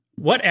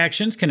What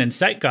actions can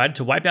incite God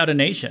to wipe out a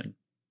nation?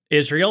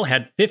 Israel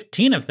had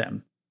 15 of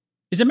them.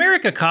 Is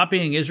America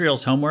copying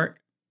Israel's homework?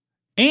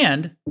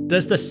 And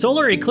does the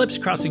solar eclipse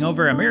crossing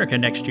over America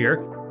next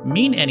year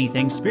mean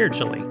anything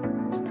spiritually?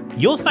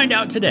 You'll find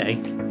out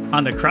today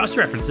on the Cross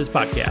References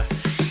podcast.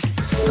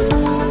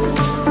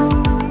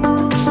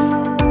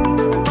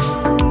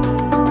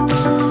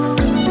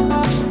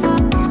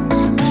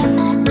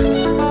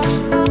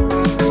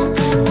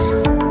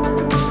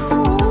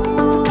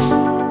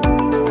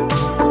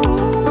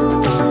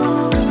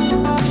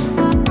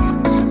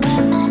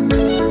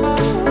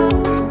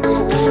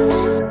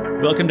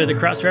 Welcome to the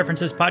Cross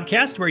References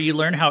podcast, where you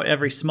learn how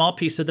every small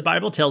piece of the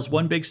Bible tells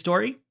one big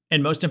story,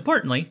 and most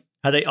importantly,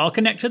 how they all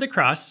connect to the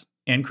cross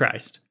and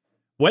Christ.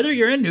 Whether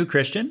you're a new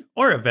Christian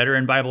or a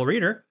veteran Bible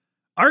reader,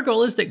 our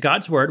goal is that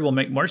God's Word will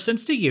make more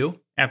sense to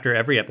you after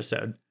every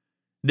episode.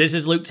 This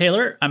is Luke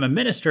Taylor. I'm a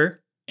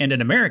minister and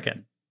an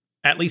American,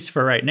 at least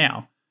for right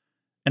now.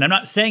 And I'm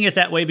not saying it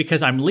that way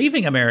because I'm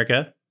leaving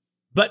America,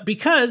 but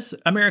because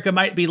America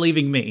might be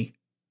leaving me.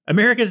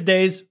 America's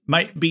days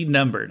might be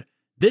numbered.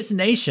 This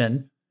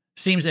nation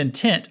seems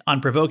intent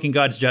on provoking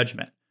God's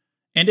judgment.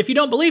 And if you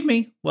don't believe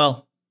me,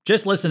 well,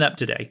 just listen up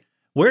today.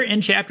 We're in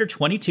chapter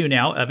 22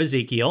 now of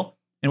Ezekiel,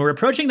 and we're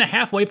approaching the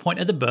halfway point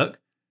of the book,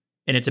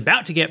 and it's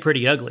about to get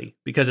pretty ugly,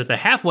 because at the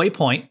halfway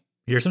point,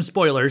 here's some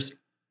spoilers,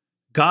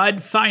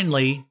 God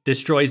finally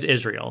destroys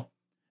Israel.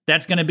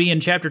 That's going to be in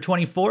chapter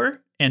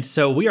 24, and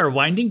so we are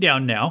winding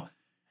down now,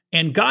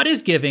 and God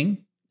is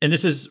giving, and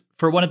this is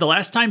for one of the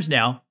last times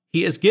now,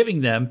 he is giving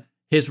them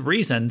his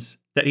reasons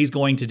that he's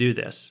going to do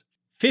this.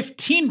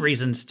 15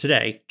 reasons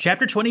today.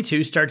 Chapter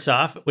 22 starts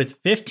off with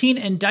 15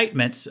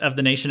 indictments of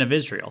the nation of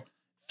Israel.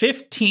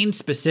 15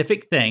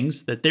 specific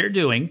things that they're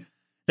doing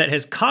that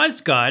has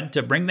caused God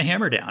to bring the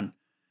hammer down.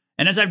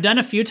 And as I've done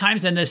a few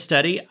times in this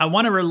study, I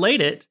want to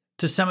relate it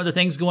to some of the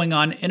things going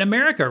on in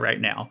America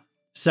right now.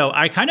 So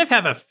I kind of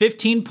have a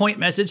 15-point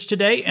message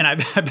today, and I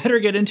better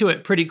get into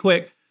it pretty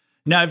quick.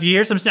 Now, if you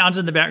hear some sounds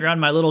in the background,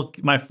 my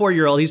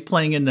 4-year-old, he's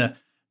playing in the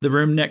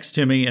room next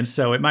to me, and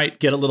so it might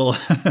get a little...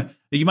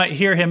 You might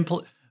hear him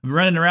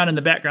running around in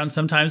the background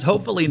sometimes.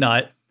 Hopefully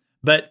not.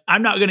 But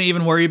I'm not going to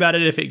even worry about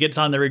it if it gets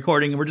on the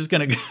recording. We're just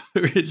going to go.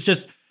 It's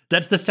just,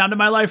 that's the sound of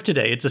my life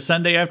today. It's a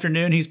Sunday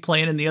afternoon. He's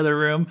playing in the other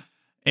room.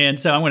 And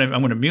so I'm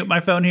going to mute my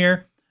phone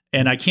here.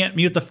 And I can't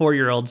mute the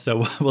 4-year-old.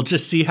 So we'll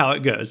just see how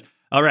it goes.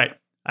 All right.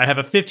 I have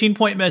a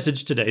 15-point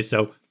message today.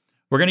 So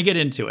we're going to get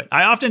into it.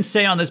 I often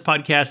say on this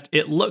podcast,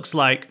 it looks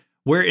like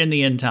we're in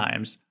the end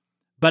times.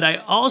 But I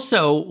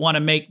also want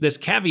to make this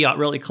caveat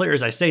really clear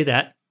as I say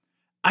that.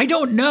 I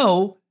don't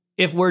know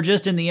if we're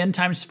just in the end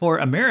times for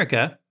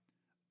America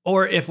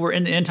or if we're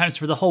in the end times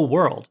for the whole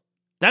world.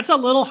 That's a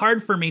little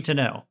hard for me to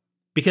know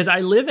because I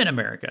live in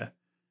America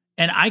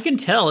and I can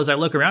tell as I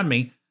look around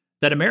me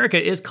that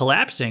America is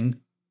collapsing,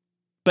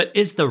 but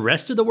is the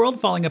rest of the world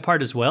falling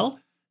apart as well?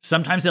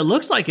 Sometimes it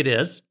looks like it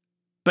is,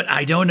 but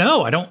I don't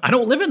know. I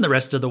don't live in the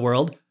rest of the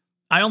world.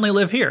 I only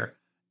live here.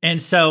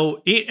 And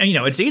so,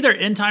 it's either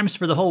end times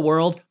for the whole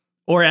world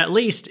or at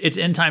least it's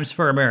end times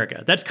for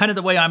America. That's kind of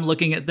the way I'm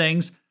looking at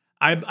things.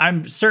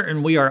 I'm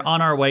certain we are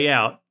on our way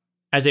out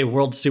as a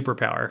world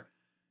superpower.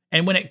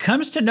 And when it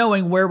comes to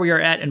knowing where we are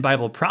at in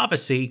Bible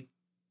prophecy,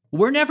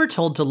 we're never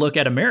told to look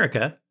at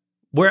America.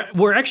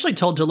 We're actually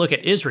told to look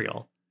at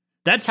Israel.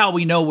 That's how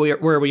we know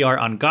where we are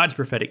on God's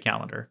prophetic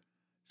calendar.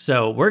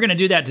 So we're going to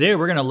do that today.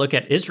 We're going to look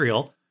at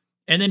Israel.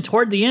 And then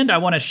toward the end, I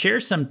want to share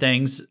some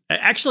things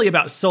actually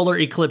about solar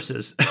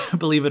eclipses,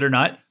 believe it or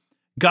not.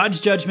 God's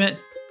judgment,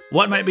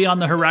 what might be on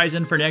the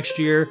horizon for next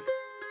year.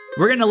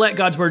 We're going to let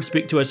God's word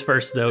speak to us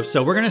first, though.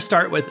 So we're going to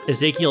start with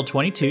Ezekiel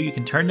 22. You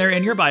can turn there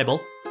in your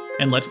Bible,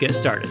 and let's get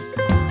started.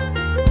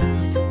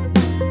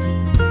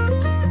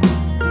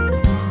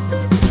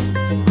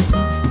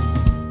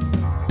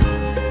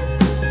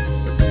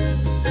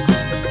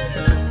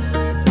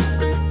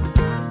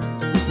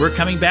 We're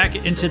coming back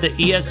into the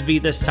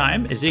ESV this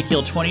time,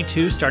 Ezekiel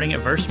 22, starting at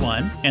verse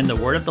 1. And the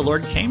word of the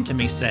Lord came to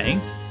me, saying,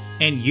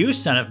 "And you,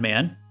 son of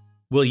man,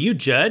 will you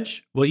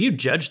judge? Will you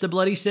judge the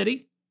bloody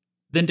city?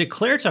 Then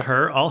declare to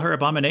her all her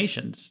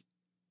abominations."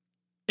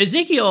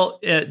 Ezekiel,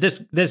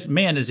 this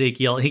man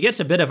Ezekiel, he gets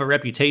a bit of a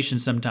reputation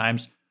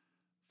sometimes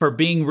for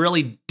being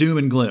really doom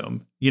and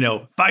gloom,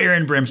 fire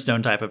and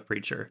brimstone type of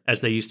preacher, as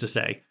they used to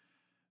say.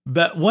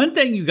 But one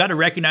thing you got to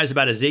recognize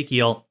about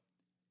Ezekiel,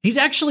 he's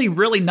actually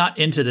really not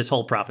into this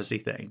whole prophecy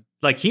thing.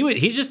 Like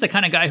he's just the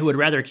kind of guy who would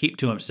rather keep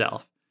to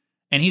himself.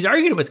 And he's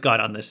argued with God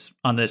on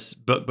this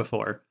book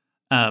before,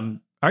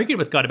 argued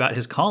with God about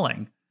his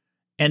calling.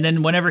 And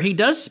then whenever he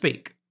does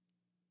speak,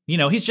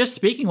 he's just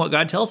speaking what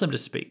God tells him to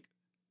speak.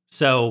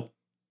 So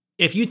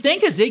if you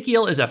think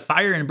Ezekiel is a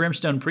fire and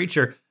brimstone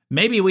preacher,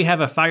 maybe we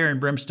have a fire and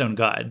brimstone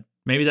God.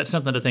 Maybe that's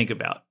something to think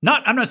about.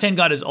 I'm not saying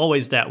God is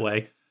always that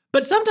way,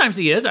 but sometimes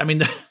he is. I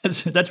mean,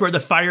 that's where the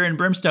fire and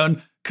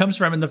brimstone comes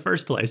from in the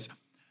first place.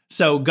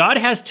 So God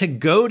has to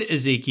goad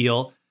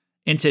Ezekiel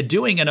into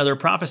doing another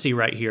prophecy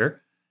right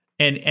here.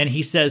 And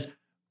he says,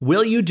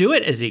 will you do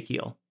it,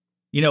 Ezekiel?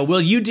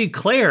 Will you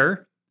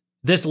declare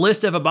this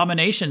list of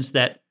abominations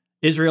that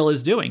Israel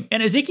is doing.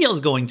 And Ezekiel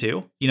is going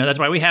to. That's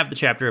why we have the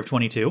chapter of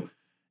 22.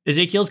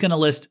 Ezekiel's going to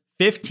list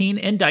 15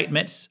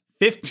 indictments,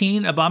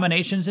 15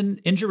 abominations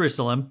in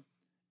Jerusalem.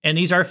 And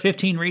these are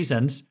 15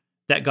 reasons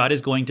that God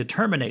is going to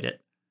terminate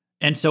it.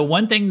 And so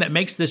one thing that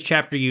makes this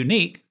chapter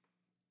unique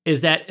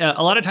is that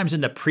a lot of times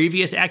in the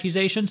previous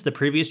accusations, the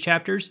previous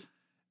chapters,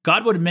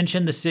 God would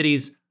mention the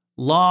city's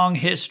long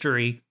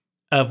history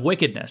of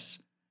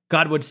wickedness.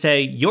 God would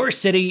say, your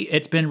city,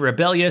 it's been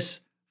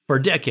rebellious for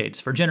decades,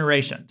 for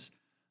generations.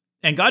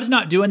 And God's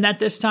not doing that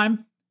this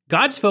time.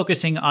 God's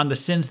focusing on the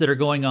sins that are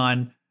going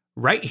on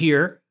right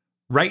here,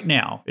 right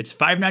now. It's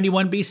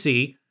 591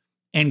 BC,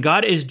 and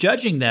God is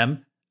judging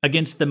them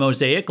against the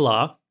Mosaic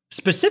law,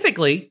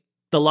 specifically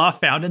the law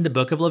found in the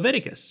book of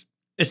Leviticus,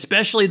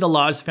 especially the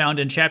laws found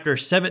in chapter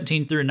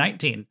 17 through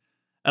 19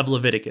 of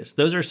Leviticus.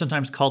 Those are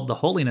sometimes called the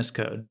Holiness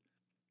Code.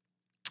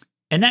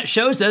 And that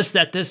shows us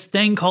that this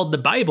thing called the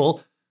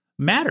Bible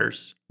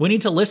matters. We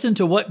need to listen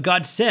to what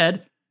God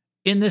said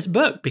in this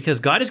book, because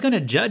God is going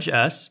to judge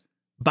us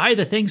by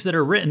the things that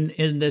are written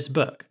in this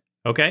book.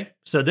 Okay?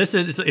 So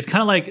it's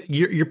kind of like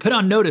you're put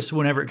on notice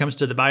whenever it comes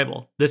to the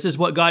Bible. This is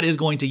what God is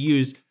going to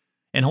use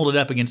and hold it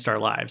up against our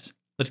lives.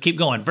 Let's keep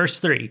going. Verse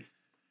 3,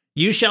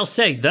 you shall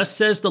say, thus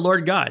says the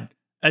Lord God,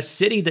 a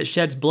city that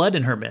sheds blood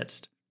in her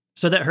midst,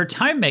 so that her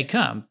time may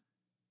come,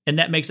 and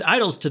that makes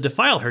idols to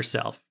defile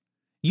herself.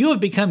 You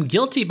have become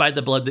guilty by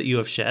the blood that you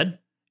have shed,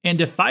 and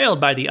defiled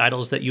by the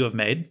idols that you have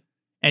made.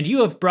 And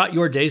you have brought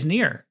your days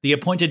near. The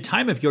appointed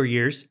time of your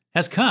years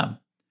has come.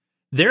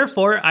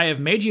 Therefore, I have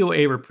made you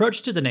a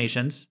reproach to the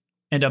nations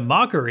and a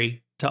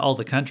mockery to all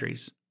the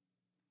countries.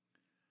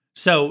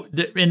 So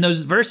in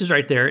those verses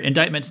right there,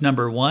 indictments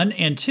number 1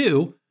 and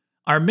 2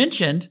 are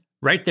mentioned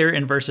right there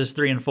in verses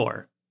 3 and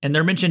 4. And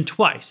they're mentioned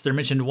twice. They're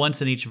mentioned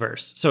once in each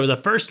verse. So the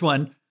first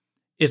one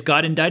is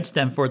God indicts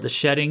them for the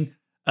shedding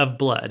of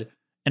blood.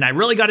 And I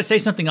really got to say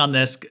something on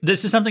this.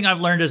 This is something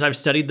I've learned as I've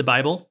studied the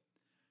Bible.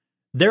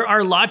 There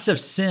are lots of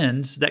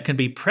sins that can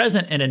be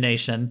present in a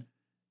nation,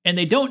 and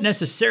they don't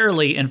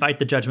necessarily invite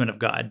the judgment of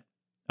God.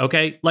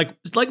 Okay? Like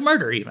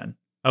murder even.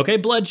 Okay?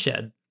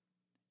 Bloodshed.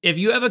 If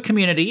you have a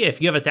community, if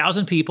you have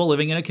 1,000 people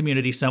living in a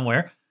community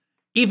somewhere,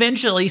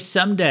 eventually,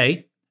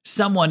 someday,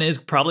 someone is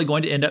probably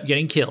going to end up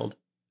getting killed.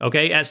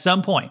 Okay? At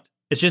some point.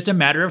 It's just a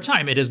matter of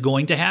time. It is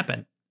going to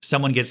happen.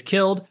 Someone gets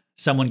killed,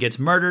 someone gets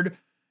murdered,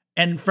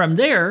 and from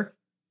there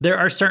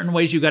are certain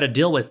ways you got to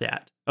deal with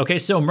that. Okay?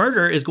 So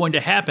murder is going to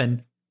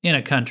happen in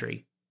a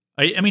country.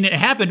 I mean, it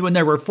happened when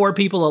there were 4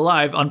 people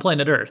alive on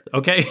planet Earth,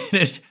 okay?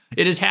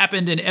 It has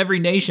happened in every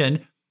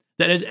nation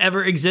that has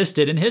ever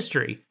existed in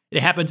history.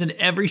 It happens in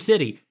every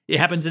city.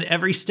 It happens in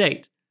every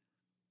state.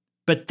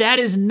 But that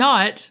is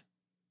not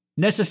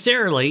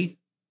necessarily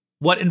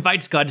what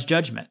invites God's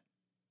judgment.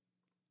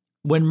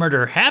 When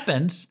murder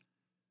happens,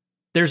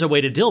 there's a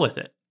way to deal with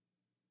it.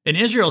 In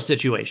Israel's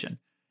situation,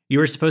 you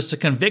were supposed to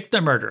convict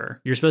the murderer.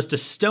 You're supposed to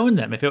stone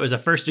them if it was a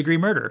first-degree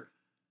murder.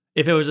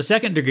 If it was a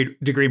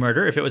second-degree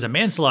murder, if it was a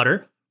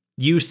manslaughter,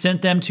 you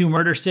sent them to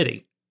Murder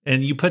City,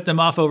 and you put them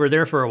off over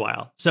there for a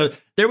while. So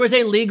there was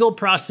a legal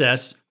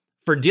process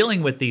for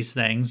dealing with these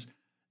things,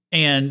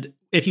 and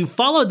if you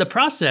followed the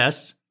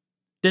process,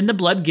 then the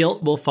blood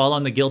guilt will fall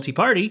on the guilty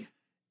party.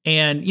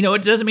 And,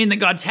 it doesn't mean that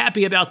God's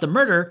happy about the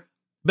murder,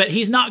 but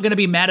he's not going to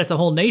be mad at the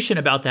whole nation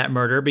about that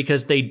murder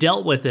because they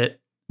dealt with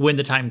it when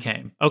the time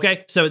came.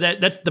 Okay? So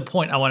that's the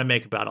point I want to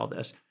make about all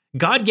this.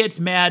 God gets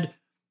mad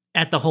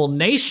at the whole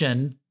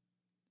nation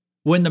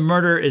when the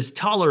murder is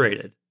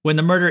tolerated, when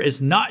the murder is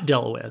not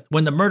dealt with,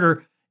 when the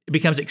murder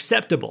becomes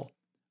acceptable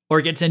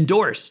or gets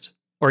endorsed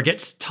or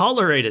gets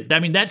tolerated. I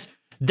mean, that's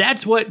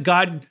what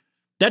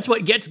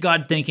gets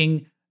God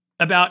thinking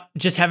about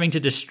just having to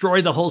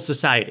destroy the whole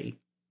society.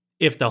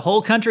 If the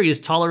whole country is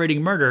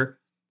tolerating murder,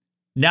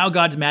 now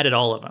God's mad at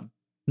all of them.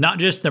 Not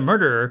just the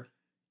murderer,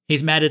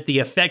 he's mad at the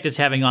effect it's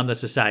having on the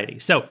society.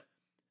 So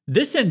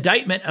this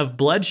indictment of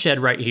bloodshed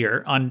right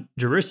here on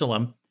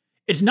Jerusalem,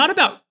 it's not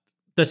about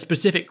the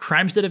specific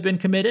crimes that have been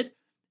committed.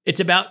 It's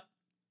about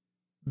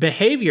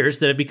behaviors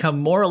that have become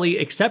morally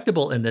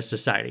acceptable in this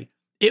society.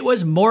 It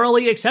was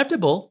morally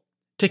acceptable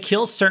to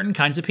kill certain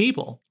kinds of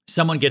people.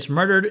 Someone gets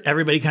murdered,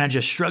 everybody kind of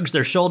just shrugs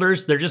their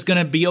shoulders. They're just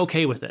going to be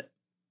okay with it.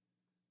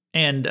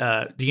 And,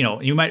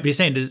 you might be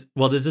saying, does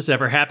this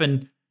ever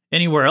happen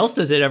anywhere else?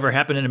 Does it ever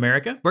happen in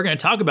America? We're going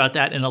to talk about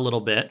that in a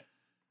little bit.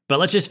 But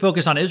let's just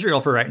focus on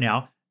Israel for right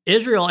now.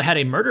 Israel had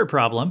a murder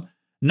problem,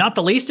 not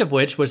the least of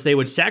which was they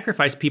would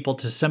sacrifice people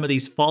to some of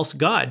these false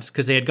gods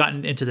because they had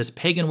gotten into this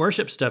pagan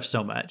worship stuff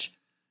so much.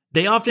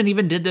 They often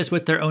even did this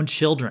with their own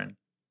children.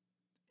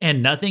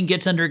 And nothing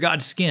gets under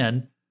God's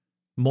skin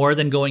more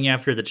than going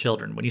after the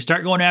children. When you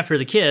start going after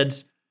the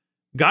kids,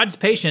 God's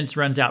patience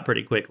runs out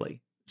pretty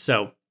quickly.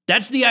 So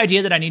that's the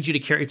idea that I need you to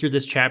carry through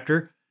this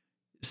chapter.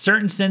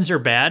 Certain sins are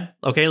bad,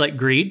 okay, like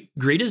greed.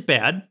 Greed is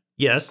bad,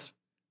 yes.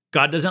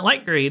 God doesn't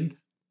like greed.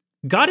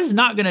 God is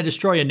not going to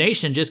destroy a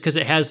nation just because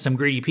it has some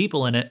greedy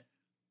people in it.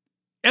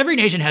 Every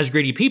nation has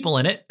greedy people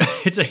in it.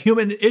 It's a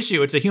human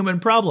issue. It's a human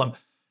problem.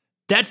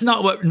 That's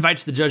not what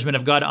invites the judgment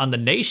of God on the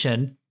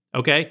nation,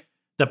 okay?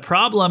 The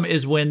problem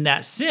is when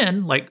that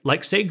sin,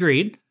 like say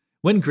greed,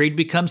 when greed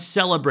becomes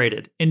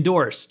celebrated,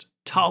 endorsed,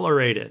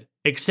 tolerated,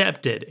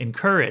 accepted,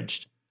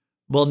 encouraged.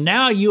 Well,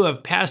 now you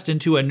have passed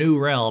into a new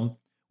realm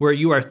where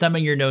you are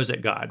thumbing your nose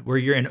at God, where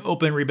you're in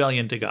open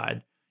rebellion to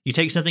God. You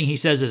take something he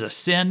says is a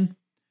sin,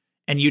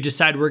 and you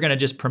decide we're going to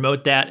just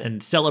promote that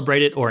and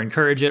celebrate it or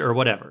encourage it or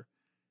whatever.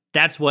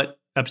 That's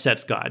what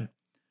upsets God.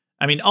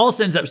 I mean, all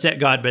sins upset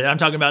God, but I'm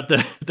talking about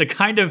the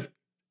kind of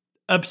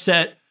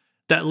upset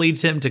that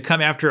leads him to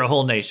come after a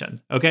whole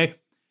nation, okay?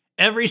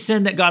 Every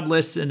sin that God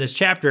lists in this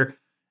chapter,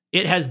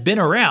 it has been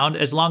around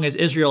as long as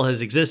Israel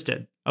has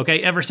existed,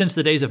 okay? Ever since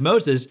the days of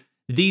Moses,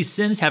 these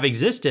sins have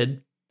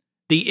existed.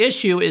 The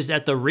issue is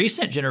that the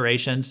recent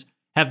generations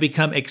have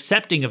become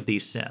accepting of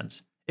these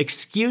sins,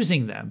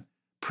 excusing them,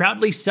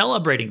 proudly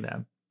celebrating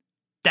them.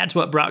 That's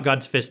what brought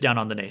God's fist down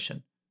on the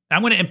nation.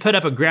 I'm going to put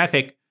up a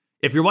graphic.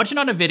 If you're watching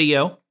on a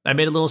video, I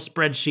made a little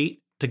spreadsheet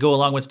to go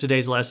along with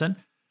today's lesson.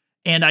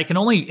 And I can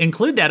only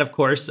include that, of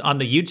course, on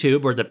the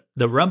YouTube or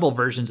the Rumble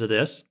versions of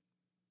this.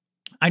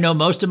 I know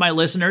most of my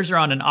listeners are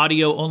on an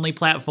audio-only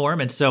platform,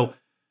 and so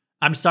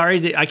I'm sorry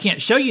that I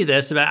can't show you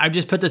this, but I've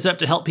just put this up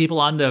to help people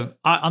on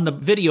the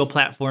video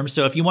platform.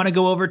 So if you want to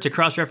go over to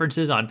Cross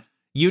References on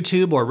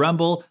YouTube or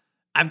Rumble,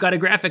 I've got a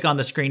graphic on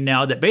the screen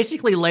now that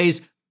basically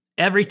lays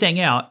everything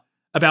out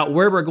about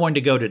where we're going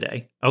to go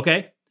today,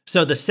 okay?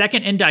 So the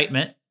second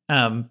indictment,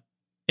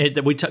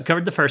 we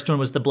covered the first one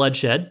was the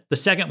bloodshed. The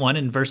second one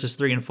in verses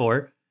 3 and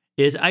 4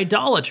 is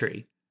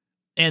idolatry.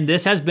 And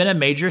this has been a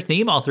major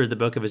theme all through the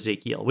book of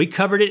Ezekiel. We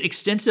covered it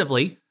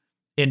extensively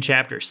in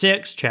chapter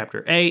 6,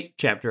 chapter 8,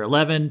 chapter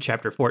 11,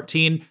 chapter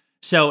 14.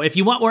 So if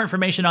you want more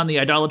information on the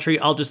idolatry,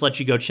 I'll just let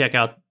you go check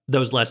out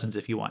those lessons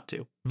if you want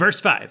to. Verse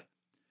 5,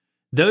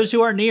 those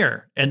who are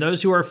near and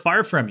those who are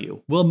far from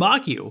you will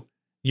mock you.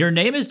 Your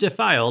name is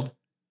defiled.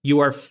 You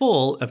are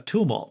full of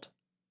tumult.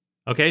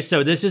 Okay,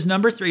 so this is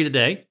number 3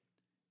 today.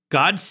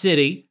 God's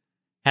city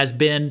has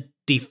been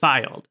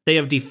defiled. They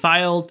have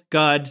defiled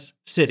God's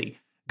city.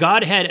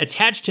 God had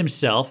attached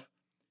himself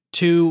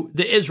to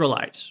the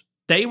Israelites.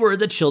 They were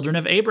the children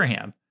of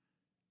Abraham.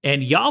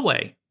 And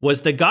Yahweh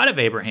was the God of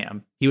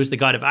Abraham. He was the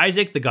God of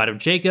Isaac, the God of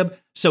Jacob.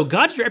 So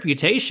God's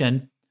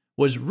reputation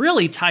was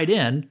really tied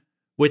in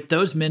with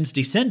those men's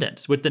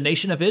descendants, with the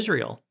nation of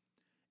Israel.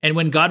 And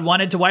when God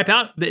wanted to wipe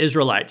out the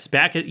Israelites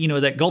back at,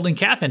 that golden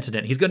calf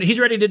incident, he's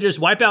ready to just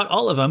wipe out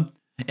all of them.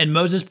 And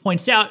Moses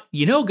points out,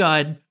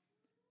 God,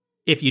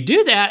 if you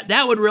do that,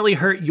 that would really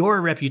hurt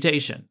your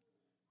reputation.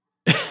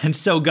 And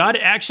so God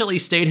actually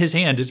stayed his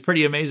hand. It's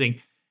pretty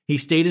amazing. He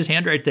stayed his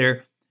hand right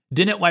there,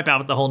 didn't wipe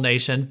out the whole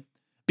nation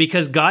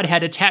because God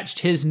had attached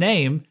his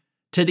name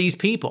to these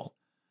people.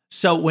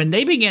 So when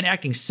they began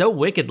acting so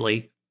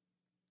wickedly,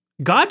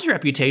 God's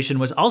reputation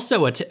was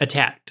also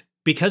attacked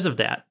because of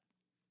that,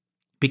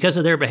 because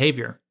of their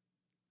behavior.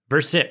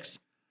 Verse 6,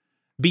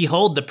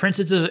 behold, the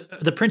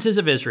princes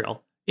of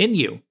Israel in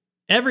you,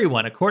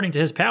 everyone according to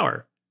his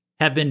power,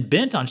 have been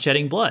bent on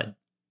shedding blood.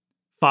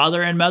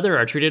 Father and mother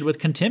are treated with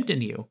contempt in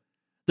you.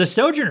 The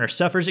sojourner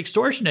suffers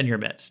extortion in your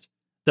midst.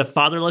 The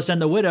fatherless and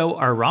the widow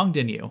are wronged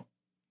in you.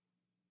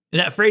 And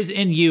that phrase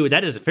in you,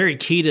 that is very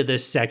key to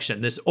this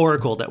section, this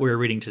oracle that we're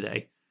reading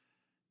today.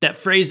 That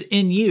phrase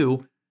in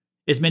you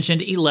is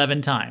mentioned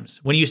 11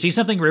 times. When you see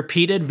something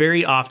repeated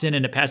very often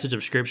in a passage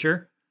of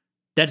scripture,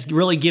 that's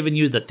really giving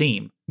you the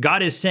theme.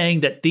 God is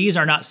saying that these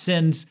are not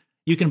sins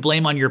you can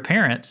blame on your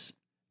parents.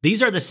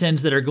 These are the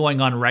sins that are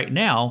going on right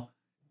now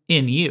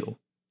in you.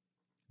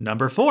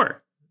 Number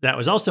 4, that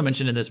was also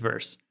mentioned in this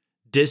verse,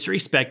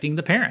 disrespecting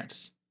the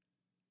parents.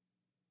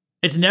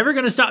 It's never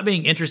going to stop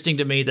being interesting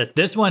to me that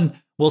this one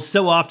will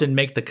so often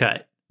make the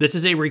cut. This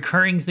is a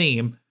recurring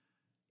theme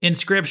in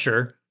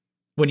scripture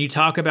when you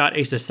talk about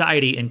a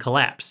society in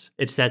collapse.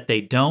 It's that they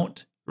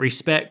don't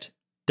respect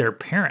their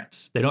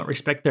parents. They don't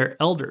respect their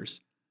elders.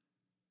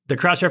 The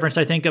cross-reference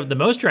I think of the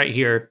most right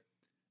here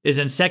is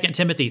in 2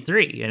 Timothy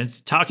 3, and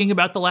it's talking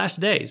about the last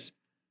days,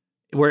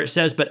 where it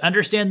says, but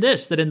understand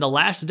this, that in the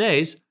last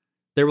days,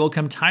 there will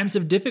come times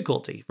of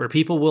difficulty, for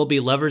people will be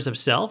lovers of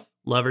self,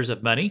 lovers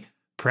of money,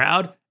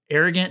 proud,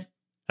 arrogant,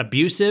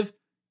 abusive,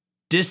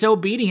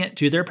 disobedient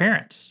to their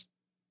parents.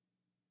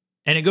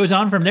 And it goes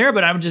on from there,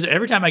 but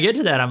every time I get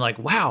to that, I'm like,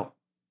 wow,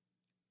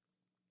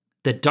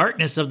 the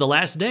darkness of the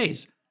last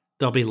days.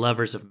 They'll be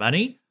lovers of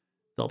money,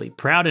 they'll be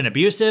proud and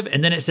abusive,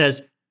 and then it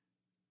says,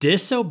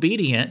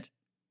 disobedient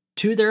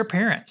to their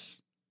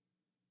parents.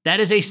 That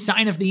is a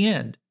sign of the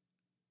end.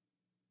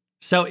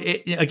 So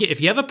again,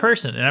 if you have a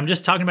person, and I'm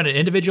just talking about an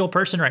individual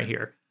person right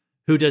here,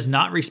 who does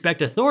not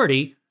respect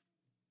authority,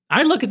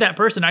 I look at that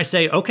person, I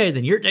say, okay,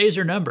 then your days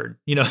are numbered.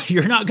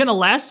 You're not going to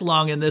last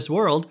long in this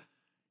world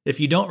if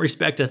you don't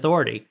respect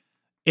authority.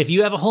 If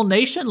you have a whole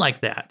nation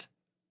like that,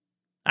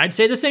 I'd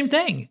say the same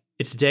thing.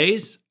 Its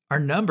days are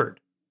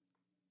numbered.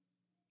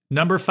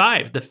 Number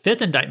 5, the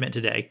 5th indictment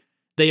today,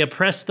 they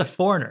oppress the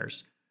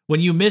foreigners. When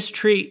you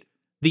mistreat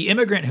the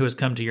immigrant who has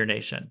come to your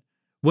nation,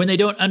 when they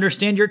don't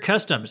understand your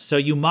customs, so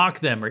you mock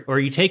them or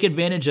you take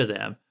advantage of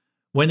them,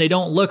 when they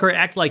don't look or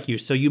act like you,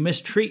 so you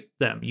mistreat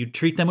them. You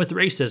treat them with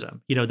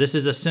racism. This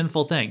is a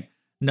sinful thing.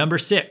 Number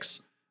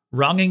 6,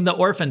 wronging the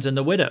orphans and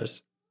the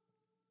widows.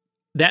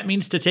 That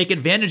means to take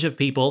advantage of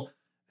people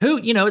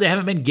who, they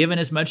haven't been given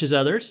as much as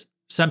others.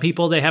 Some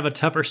people, they have a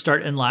tougher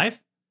start in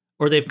life,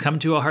 or they've come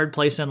to a hard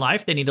place in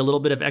life. They need a little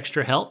bit of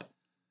extra help.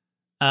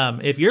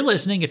 If you're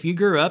listening, if you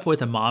grew up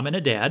with a mom and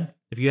a dad,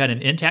 if you had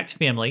an intact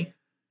family,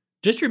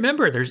 just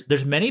remember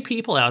there's many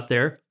people out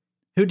there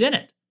who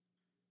didn't.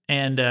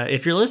 And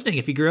if you're listening,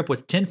 if you grew up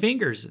with 10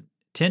 fingers,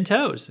 10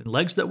 toes, and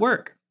legs that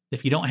work,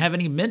 if you don't have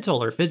any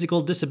mental or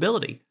physical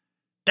disability,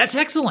 that's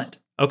excellent.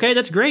 Okay,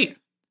 that's great.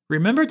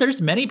 Remember,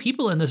 there's many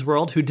people in this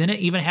world who didn't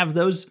even have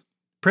those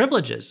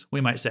privileges,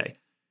 we might say.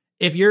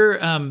 If you're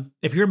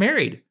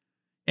married,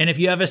 and if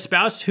you have a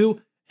spouse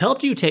who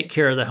helped you take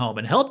care of the home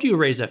and helped you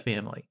raise a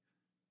family,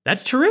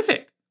 that's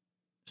terrific.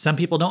 Some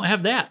people don't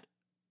have that.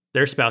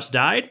 Their spouse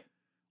died,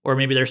 or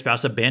maybe their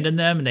spouse abandoned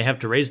them and they have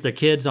to raise their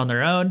kids on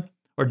their own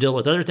or deal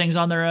with other things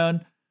on their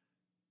own.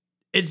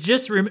 It's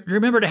just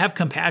remember to have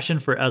compassion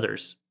for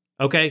others,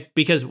 okay?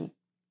 Because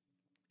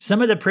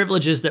some of the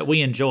privileges that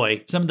we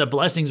enjoy, some of the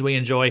blessings we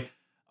enjoy,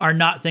 are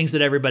not things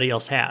that everybody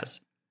else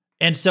has.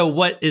 And so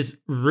what is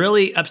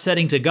really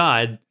upsetting to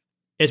God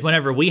is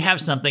whenever we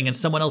have something and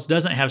someone else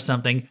doesn't have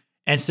something,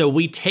 and so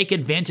we take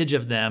advantage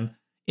of them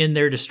in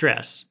their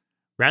distress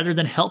rather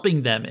than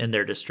helping them in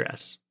their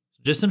distress.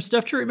 Just some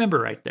stuff to remember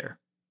right there.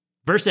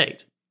 Verse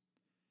 8,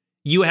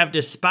 you have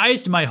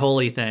despised my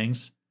holy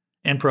things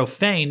and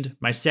profaned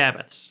my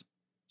Sabbaths.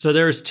 So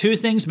there's 2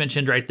 things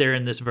mentioned right there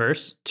in this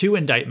verse, 2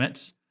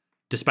 indictments,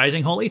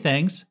 despising holy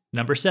things,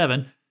 number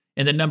 7,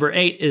 and then number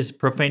 8 is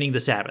profaning the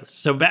Sabbaths.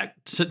 So back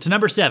to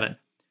number 7,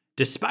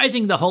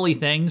 despising the holy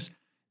things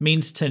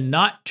means to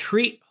not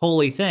treat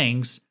holy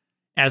things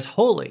as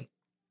holy.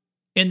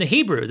 In the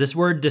Hebrew, this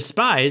word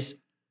despise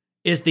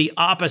is the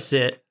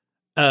opposite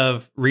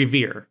of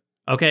revere.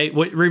 Okay,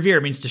 what revere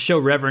means to show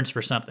reverence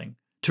for something.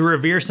 To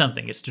revere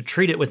something is to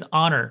treat it with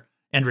honor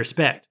and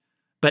respect.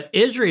 But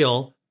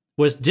Israel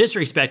was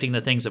disrespecting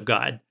the things of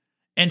God.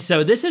 And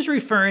so this is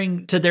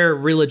referring to their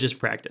religious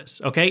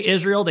practice. Okay,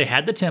 Israel, they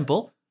had the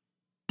temple.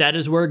 That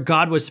is where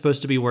God was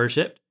supposed to be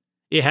worshipped.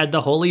 It had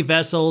the holy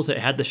vessels, it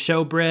had the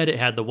showbread, it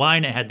had the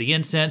wine, it had the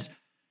incense.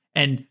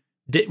 And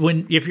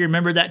if you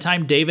remember that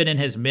time, David and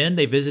his men,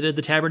 they visited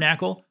the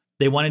tabernacle.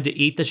 They wanted to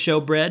eat the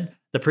showbread.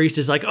 The priest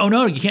is like, oh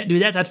no, you can't do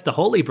that. That's the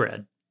holy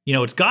bread.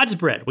 It's God's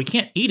bread. We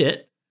can't eat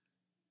it,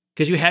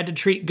 because you had to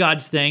treat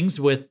God's things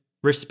with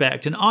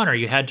respect and honor.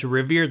 You had to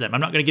revere them.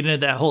 I'm not going to get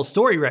into that whole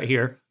story right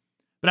here,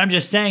 but I'm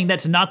just saying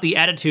that's not the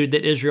attitude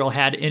that Israel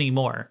had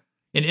anymore.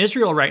 In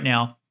Israel right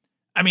now,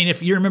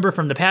 if you remember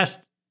from the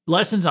past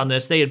lessons on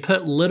this, they had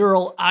put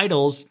literal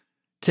idols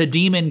to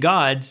demon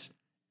gods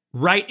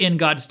right in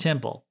God's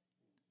temple.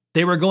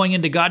 They were going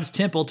into God's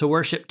temple to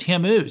worship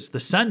Tammuz, the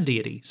sun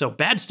deity. So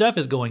bad stuff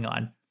is going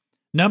on.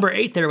 Number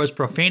 8 there was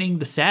profaning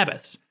the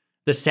Sabbaths.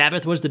 The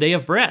Sabbath was the day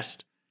of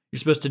rest. You're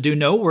supposed to do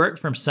no work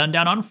from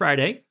sundown on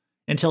Friday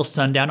until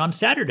sundown on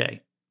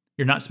Saturday.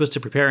 You're not supposed to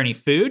prepare any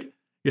food.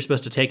 You're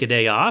supposed to take a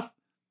day off.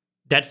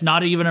 That's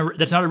not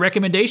a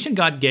recommendation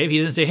God gave. He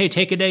didn't say, hey,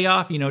 take a day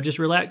off, just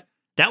relax.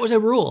 That was a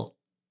rule.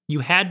 You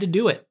had to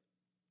do it.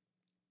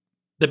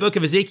 The book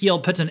of Ezekiel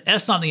puts an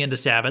S on the end of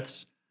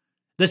Sabbaths.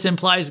 This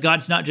implies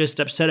God's not just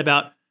upset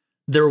about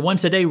their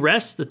once-a-day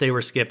rest that they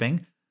were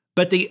skipping,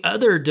 but the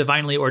other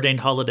divinely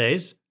ordained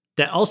holidays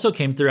that also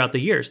came throughout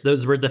the years.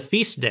 Those were the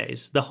feast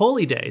days, the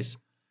holy days.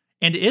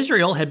 And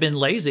Israel had been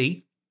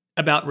lazy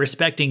about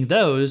respecting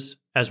those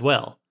as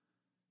well.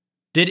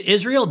 Did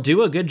Israel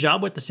do a good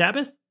job with the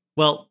Sabbath?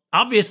 Well,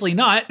 obviously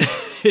not.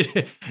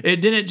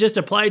 It didn't just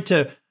apply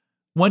to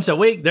once a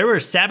week. There were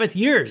Sabbath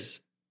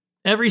years.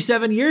 Every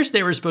 7 years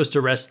they were supposed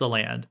to rest the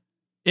land.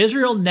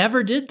 Israel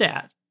never did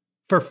that.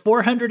 For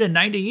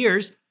 490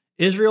 years,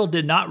 Israel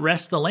did not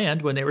rest the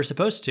land when they were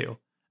supposed to.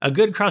 A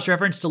good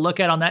cross-reference to look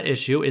at on that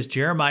issue is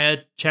Jeremiah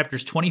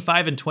chapters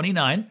 25 and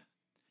 29,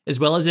 as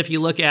well as if you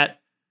look at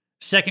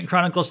 2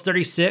 Chronicles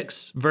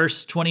 36,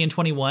 verse 20 and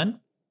 21.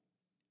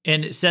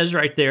 And it says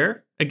right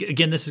there,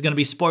 again, this is going to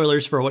be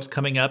spoilers for what's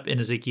coming up in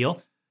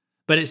Ezekiel,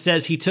 but it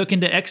says he took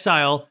into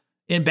exile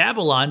in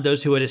Babylon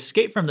those who had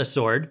escaped from the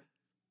sword,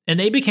 and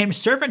they became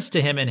servants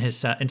to him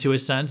and to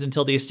his sons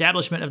until the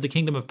establishment of the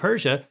kingdom of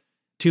Persia,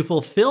 to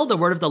fulfill the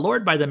word of the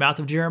Lord by the mouth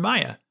of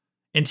Jeremiah,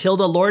 until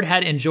the land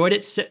had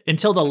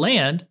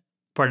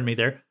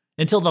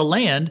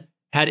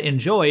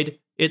enjoyed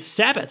its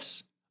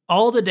Sabbaths.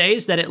 All the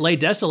days that it lay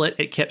desolate,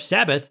 it kept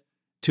Sabbath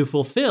to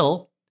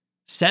fulfill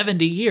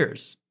 70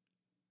 years.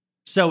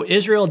 So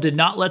Israel did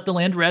not let the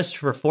land rest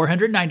for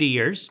 490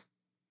 years.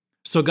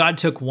 So God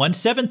took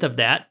 1/7 of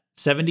that,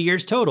 70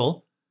 years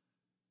total,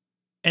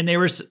 and they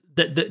were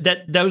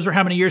those were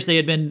how many years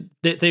they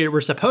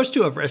were supposed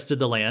to have rested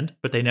the land,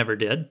 but they never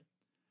did.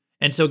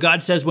 And so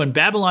God says, when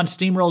Babylon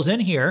steamrolls in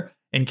here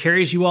and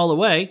carries you all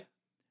away,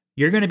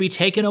 you're going to be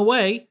taken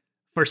away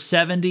for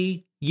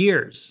 70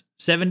 years.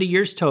 70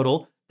 years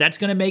total. That's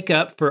going to make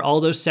up for all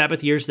those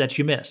Sabbath years that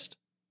you missed.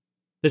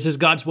 This is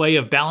God's way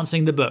of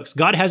balancing the books.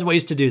 God has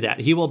ways to do that.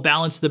 He will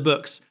balance the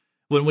books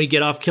when we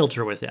get off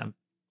kilter with him.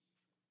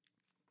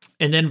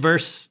 And then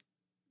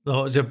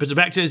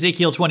back to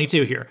Ezekiel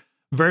 22 here.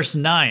 Verse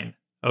 9,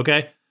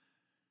 okay?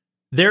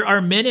 There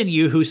are men in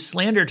you who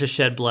slander to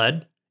shed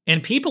blood,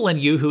 and people in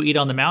you who eat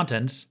on the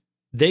mountains.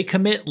 They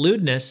commit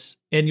lewdness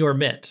in your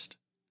midst.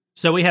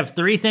 So we have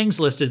 3 things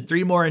listed,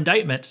 3 more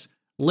indictments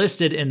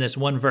listed in this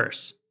one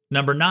verse.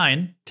 Number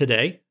 9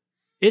 today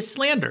is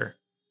slander.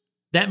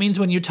 That means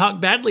when you talk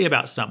badly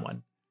about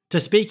someone, to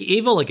speak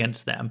evil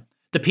against them.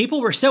 The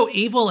people were so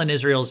evil in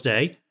Israel's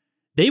day,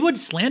 they would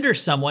slander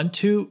someone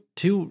to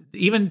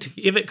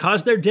if it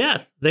caused their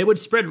death. They would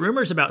spread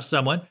rumors about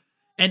someone,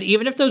 and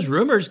even if those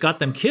rumors got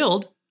them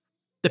killed,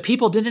 the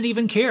people didn't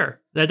even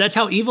care. That's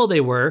how evil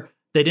they were.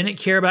 They didn't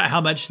care about how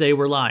much they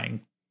were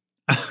lying.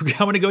 I'm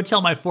going to go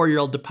tell my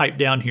 4-year-old to pipe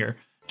down here.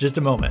 Just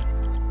a moment.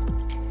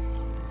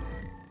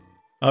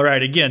 All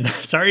right, again,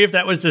 sorry if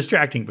that was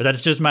distracting, but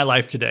that's just my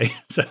life today.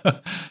 So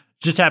it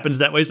just happens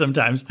that way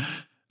sometimes.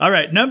 All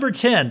right, number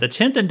 10, the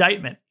 10th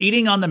indictment,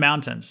 eating on the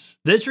mountains.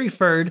 This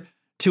referred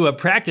to a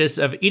practice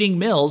of eating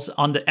meals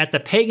at the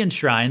pagan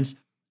shrines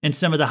in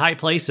some of the high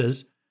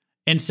places.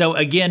 And so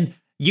again,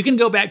 you can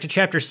go back to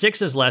chapter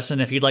 6's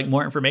lesson if you'd like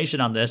more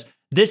information on this.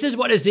 This is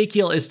what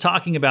Ezekiel is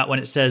talking about when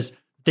it says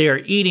they are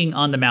eating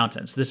on the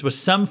mountains. This was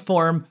some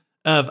form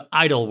of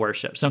idol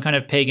worship, some kind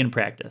of pagan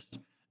practice.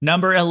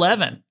 Number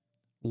 11,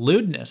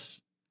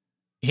 lewdness.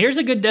 Here's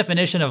a good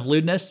definition of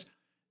lewdness: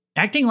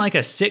 acting like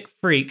a sick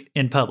freak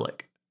in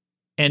public.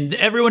 And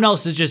everyone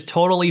else is just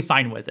totally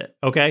fine with it,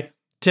 okay?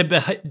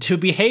 To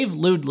behave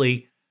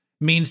lewdly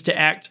means to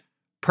act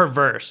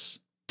perverse,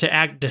 to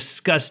act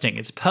disgusting.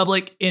 It's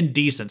public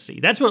indecency.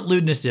 That's what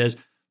lewdness is.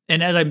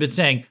 And as I've been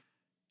saying,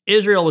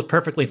 Israel was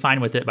perfectly fine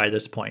with it by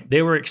this point.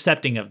 They were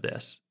accepting of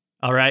this,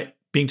 all right?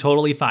 Being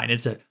totally fine.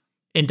 It's an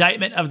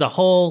indictment of the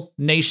whole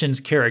nation's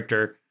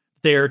character.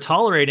 They're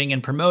tolerating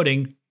and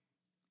promoting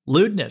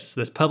lewdness,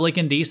 this public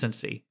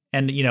indecency.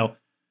 And,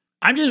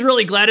 I'm just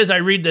really glad as I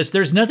read this,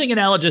 there's nothing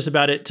analogous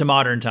about it to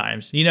modern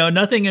times.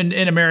 Nothing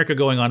in America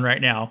going on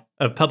right now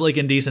of public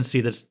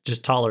indecency that's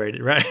just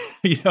tolerated, right?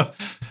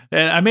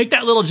 And I make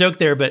that little joke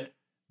there, but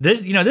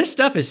this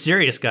stuff is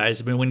serious, guys.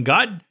 I mean,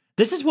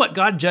 this is what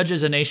God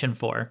judges a nation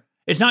for.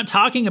 It's not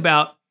talking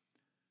about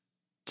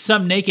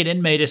some naked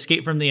inmate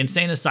escaped from the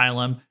insane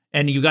asylum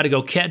and you got to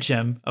go catch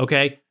him,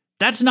 okay?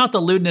 That's not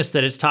the lewdness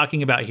that it's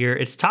talking about here.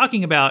 It's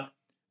talking about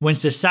when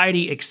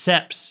society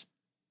accepts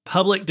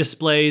public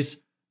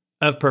displays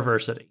of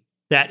perversity.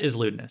 That is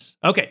lewdness.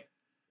 Okay,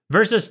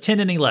 verses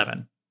 10 and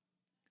 11.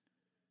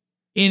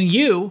 In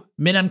you,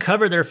 men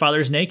uncover their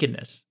father's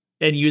nakedness.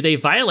 In you, they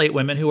violate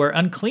women who are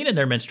unclean in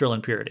their menstrual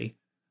impurity.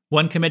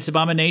 One commits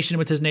abomination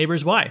with his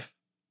neighbor's wife.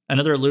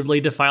 Another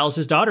lewdly defiles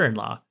his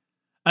daughter-in-law.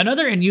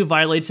 Another in you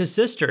violates his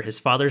sister, his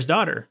father's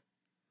daughter.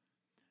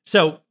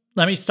 So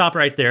let me stop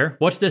right there.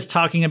 What's this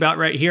talking about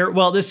right here?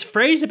 Well, this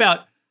phrase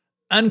about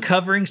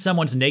uncovering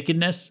someone's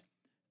nakedness,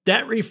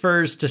 that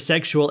refers to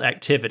sexual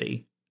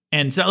activity.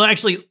 And so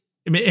actually,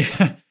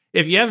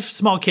 if you have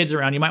small kids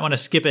around, you might want to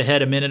skip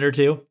ahead a minute or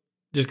two,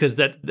 just because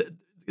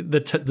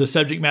the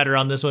subject matter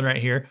on this one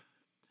right here.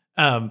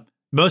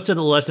 Most of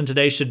the lesson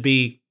today should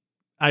be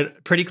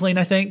pretty clean,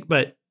 I think,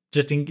 but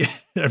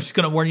I'm just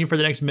going to warn you for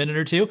the next minute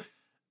or two.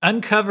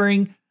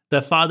 Uncovering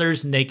the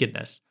father's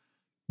nakedness.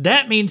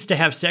 That means to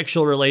have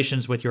sexual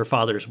relations with your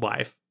father's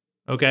wife,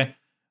 okay?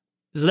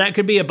 So that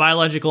could be a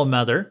biological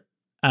mother,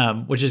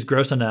 which is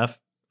gross enough.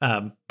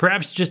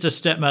 Perhaps just a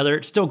stepmother.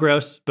 It's still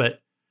gross,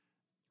 but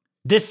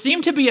this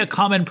seemed to be a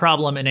common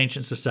problem in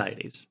ancient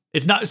societies.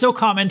 It's not so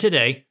common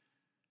today,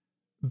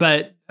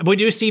 but we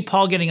do see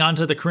Paul getting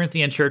onto the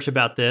Corinthian church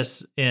about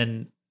this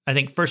in, I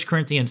think, 1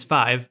 Corinthians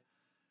 5.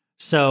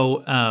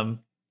 So, and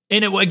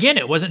it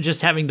wasn't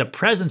just having the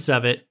presence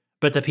of it,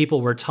 but the people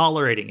were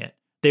tolerating it.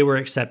 They were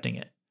accepting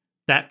it.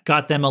 That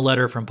got them a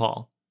letter from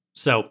Paul.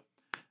 So,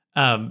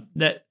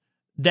 that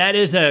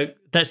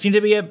seemed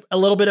to be a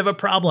little bit of a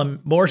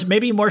problem,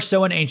 maybe more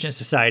so in ancient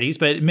societies,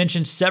 but it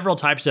mentions several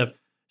types of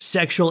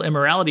sexual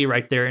immorality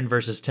right there in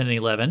verses 10 and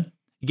 11.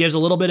 It gives a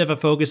little bit of a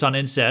focus on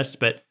incest,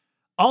 but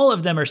all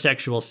of them are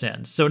sexual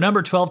sins. So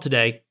number 12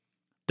 today,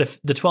 the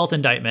 12th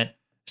indictment,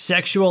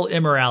 sexual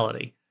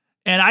immorality.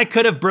 And I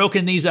could have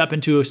broken these up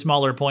into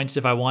smaller points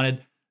if I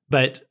wanted,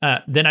 but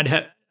then I'd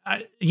have,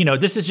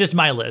 this is just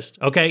my list,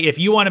 okay? If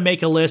you want to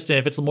make a list, and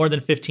if it's more than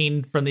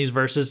 15 from these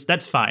verses,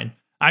 that's fine.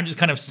 I'm just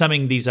kind of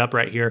summing these up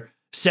right here.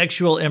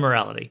 Sexual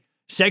immorality.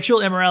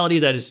 Sexual immorality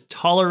that is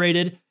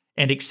tolerated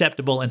and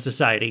acceptable in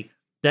society.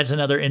 That's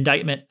another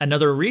indictment,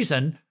 another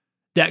reason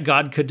that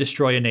God could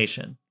destroy a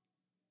nation.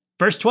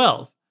 Verse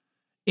 12.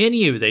 In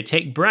you, they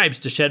take bribes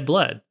to shed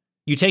blood.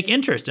 You take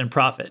interest in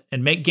profit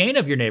and make gain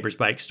of your neighbors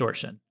by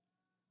extortion.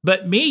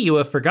 But me you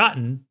have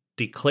forgotten,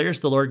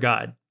 declares the Lord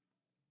God.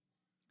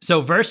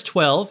 So verse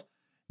 12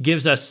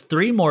 gives us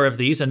 3 more of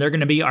these, and they're going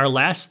to be our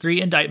last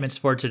 3 indictments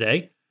for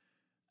today.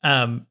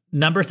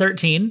 Number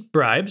 13,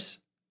 bribes.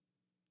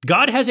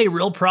 God has a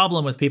real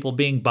problem with people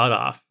being bought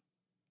off.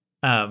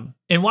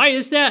 And why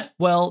is that?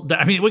 Well,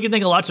 we can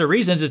think of lots of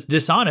reasons. It's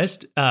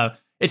dishonest.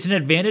 It's an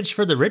advantage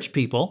for the rich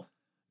people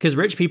because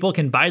rich people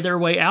can buy their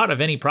way out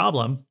of any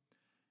problem.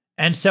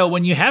 And so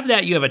when you have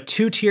that, you have a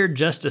two-tiered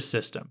justice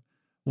system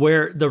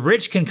where the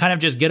rich can kind of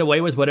just get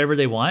away with whatever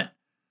they want.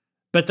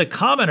 But the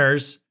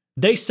commoners,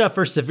 they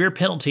suffer severe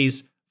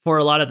penalties for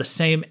a lot of the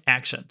same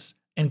actions.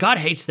 And God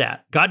hates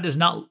that. God does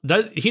not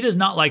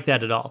like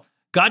that at all.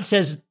 God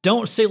says,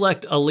 don't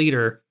select a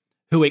leader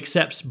who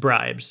accepts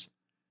bribes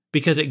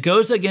because it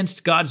goes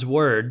against God's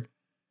word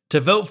to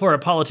vote for a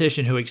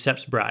politician who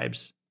accepts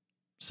bribes.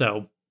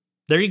 So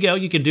there you go.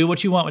 You can do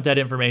what you want with that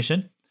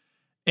information.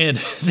 And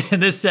then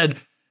this said,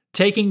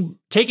 taking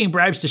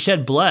bribes to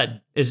shed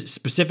blood is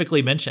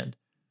specifically mentioned.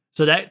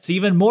 So that's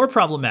even more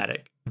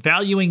problematic.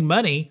 Valuing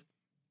money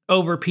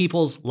over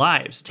people's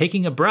lives,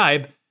 taking a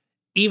bribe,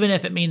 even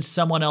if it means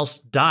someone else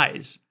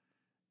dies.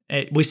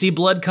 We see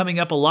blood coming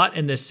up a lot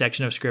in this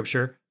section of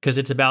scripture because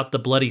it's about the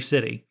bloody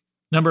city.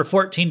 Number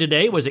 14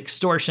 today was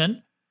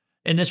extortion.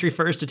 And this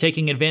refers to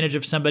taking advantage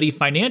of somebody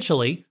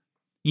financially.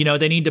 You know,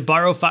 they need to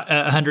borrow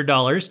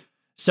 $100,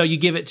 so you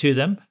give it to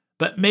them.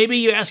 But maybe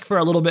you ask for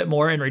a little bit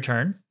more in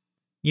return.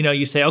 You know,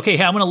 you say, okay,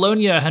 hey, I'm going to loan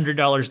you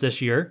 $100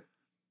 this year,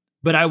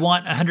 but I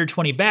want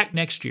 $120 back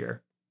next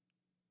year.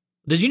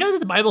 Did you know that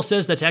the Bible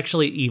says that's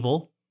actually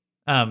evil?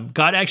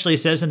 God actually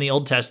says in the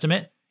Old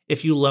Testament,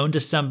 if you loan to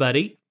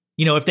somebody,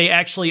 you know, if they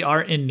actually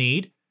are in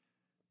need,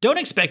 don't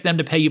expect them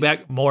to pay you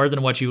back more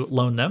than what you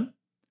loan them.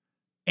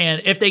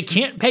 And if they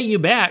can't pay you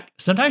back,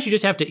 sometimes you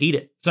just have to eat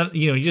it. So,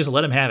 you just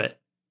let them have it.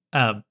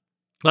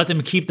 Let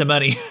them keep the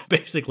money,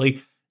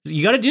 basically.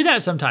 You got to do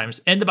that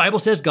sometimes. And the Bible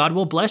says God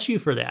will bless you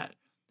for that.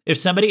 If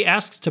somebody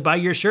asks to buy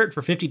your shirt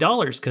for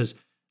 $50 because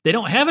they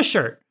don't have a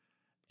shirt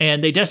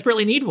and they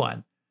desperately need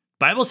one,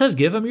 Bible says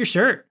give them your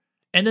shirt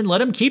and then let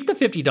them keep the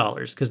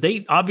 $50 because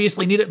they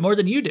obviously need it more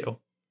than you do.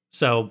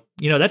 So,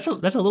 that's a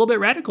little bit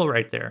radical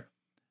right there.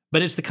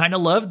 But it's the kind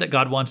of love that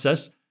God wants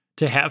us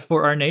to have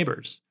for our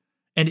neighbors.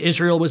 And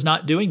Israel was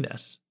not doing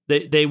this.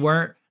 They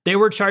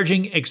were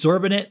charging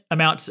exorbitant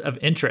amounts of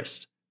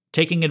interest,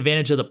 taking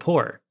advantage of the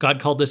poor. God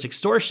called this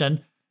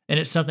extortion, and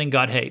it's something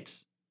God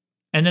hates.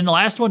 And then the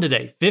last one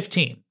today,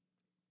 15,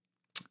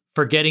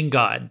 forgetting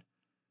God.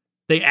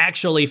 They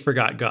actually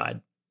forgot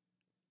God.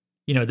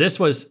 This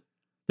was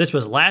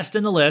last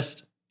in the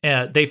list.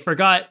 They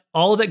forgot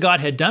all that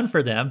God had done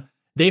for them.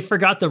 They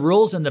forgot the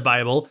rules in the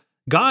Bible.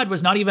 God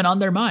was not even on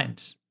their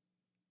minds.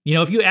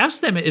 If you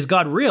ask them, is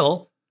God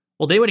real?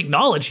 Well, they would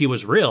acknowledge he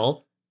was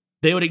real.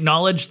 They would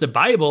acknowledge the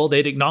Bible.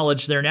 They'd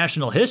acknowledge their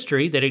national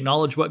history. They'd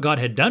acknowledge what God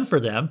had done for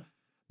them.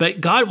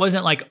 But God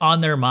wasn't on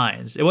their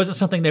minds. It wasn't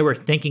something they were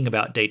thinking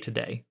about day to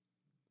day.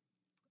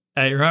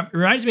 It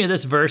reminds me of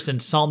this verse in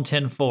Psalm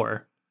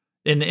 10:4.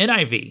 In the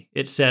NIV,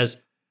 it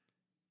says,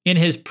 "In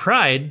his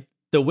pride,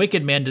 the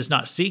wicked man does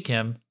not seek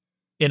him.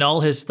 In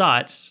all his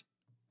thoughts,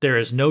 there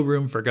is no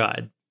room for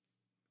God."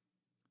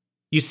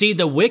 You see,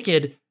 the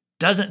wicked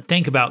doesn't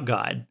think about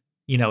God.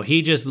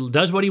 He just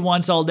does what he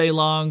wants all day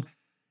long.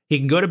 He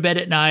can go to bed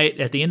at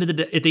night. At the end of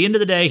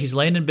the day, he's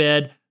laying in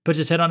bed, puts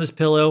his head on his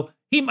pillow.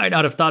 He might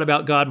not have thought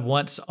about God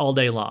once all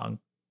day long.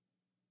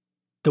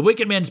 The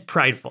wicked man's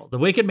prideful. The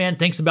wicked man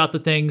thinks about the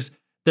things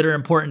that are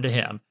important to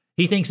him.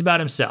 He thinks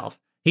about himself.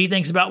 He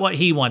thinks about what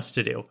he wants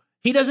to do.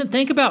 He doesn't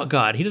think about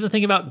God. He doesn't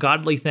think about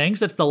godly things.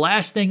 That's the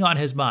last thing on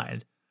his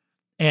mind.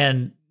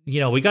 And,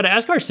 we got to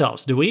ask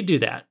ourselves, do we do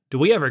that? Do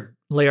we ever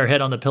lay our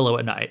head on the pillow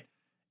at night?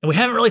 And we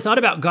haven't really thought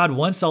about God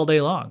once all day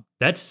long.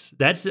 That's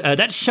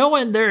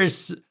showing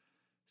there's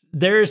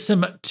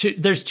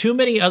too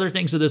many other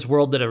things of this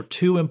world that are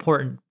too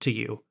important to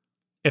you,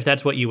 if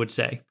that's what you would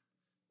say.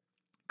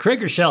 Craig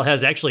Rochelle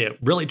has actually a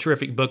really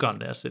terrific book on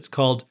this. It's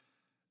called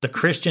The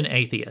Christian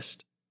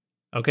Atheist.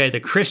 Okay, The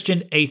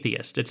Christian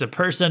Atheist. It's a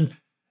person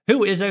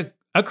who is a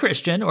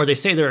Christian, or they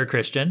say they're a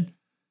Christian,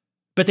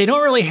 but they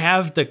don't really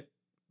have the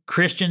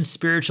Christian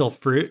spiritual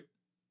fruit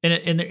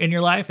in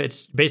your life.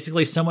 It's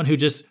basically someone who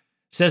just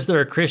says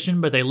they're a Christian,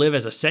 but they live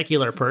as a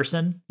secular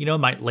person,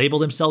 might label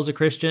themselves a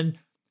Christian,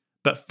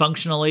 but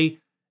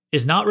functionally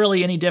is not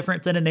really any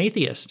different than an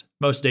atheist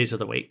most days of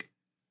the week.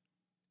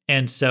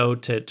 And so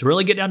to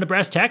really get down to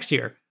brass tacks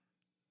here,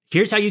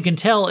 here's how you can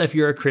tell if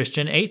you're a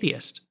Christian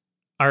atheist.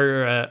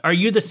 Are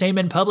you the same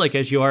in public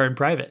as you are in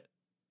private?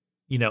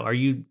 Are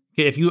you,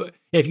 if you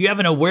have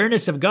an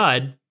awareness of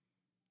God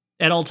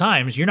at all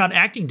times, you're not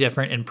acting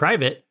different in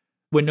private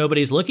when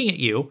nobody's looking at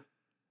you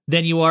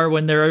than you are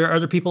when there are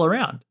other people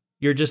around.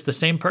 You're just the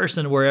same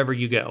person wherever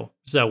you go.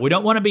 So we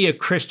don't want to be a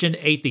Christian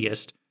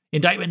atheist.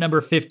 Indictment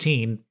number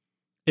 15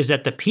 is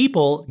that the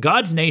people of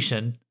God's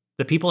nation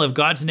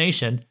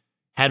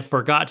had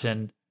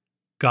forgotten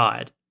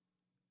God.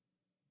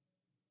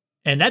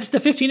 And that's the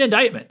 15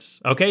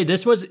 indictments. Okay,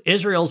 this was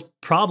Israel's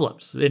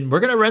problems. And we're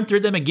going to run through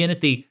them again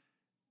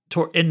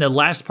in the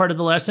last part of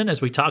the lesson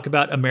as we talk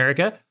about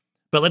America.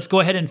 But let's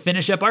go ahead and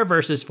finish up our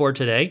verses for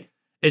today.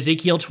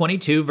 Ezekiel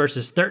 22,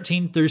 verses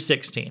 13 through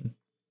 16.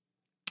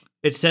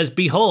 It says,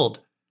 "Behold,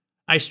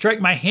 I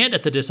strike my hand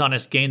at the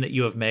dishonest gain that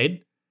you have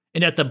made,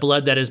 and at the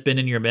blood that has been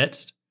in your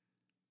midst.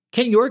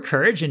 Can your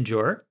courage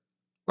endure?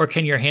 Or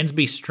can your hands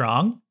be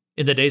strong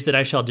in the days that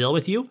I shall deal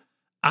with you?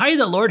 I,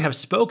 the Lord, have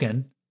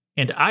spoken,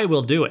 and I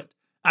will do it.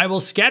 I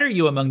will scatter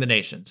you among the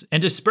nations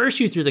and disperse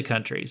you through the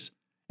countries,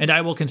 and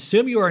I will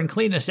consume your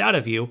uncleanness out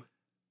of you,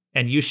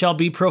 and you shall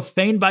be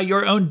profaned by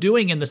your own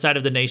doing in the sight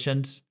of the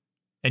nations,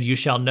 and you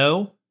shall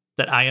know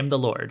that I am the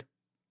Lord.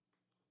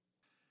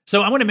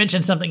 So I want to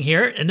mention something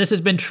here, and this has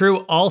been true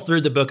all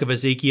through the book of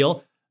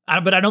Ezekiel,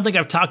 but I don't think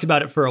I've talked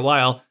about it for a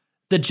while.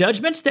 The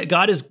judgments that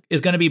God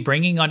is going to be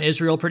bringing on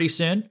Israel pretty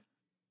soon,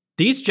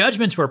 these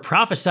judgments were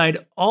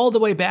prophesied all the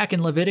way back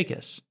in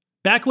Leviticus,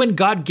 back when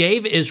God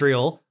gave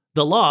Israel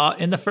the law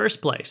in the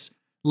first place.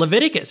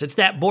 Leviticus, it's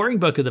that boring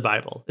book of the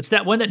Bible. It's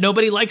that one that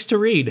nobody likes to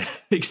read,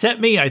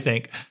 except me, I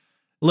think.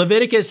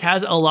 Leviticus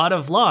has a lot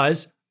of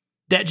laws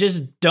that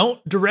just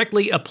don't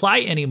directly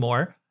apply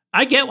anymore.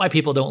 I get why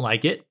people don't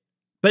like it,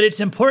 but it's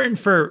important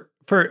for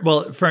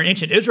an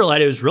ancient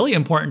Israelite, it was really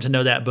important to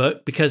know that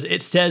book because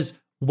it says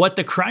what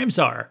the crimes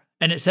are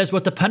and it says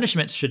what the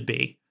punishments should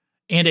be.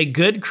 And a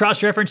good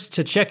cross-reference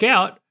to check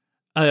out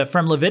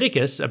from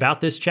Leviticus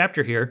about this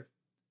chapter here,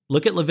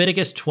 look at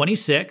Leviticus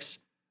 26,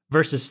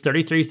 verses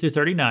 33 through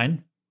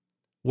 39,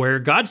 where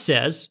God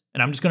says,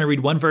 and I'm just going to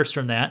read one verse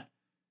from that,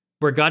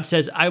 where God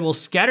says, I will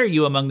scatter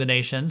you among the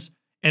nations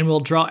and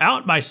will draw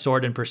out my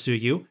sword and pursue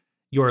you.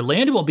 Your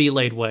land will be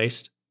laid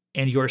waste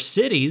and your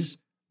cities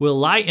will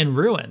lie in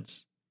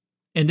ruins.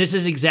 And this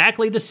is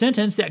exactly the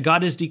sentence that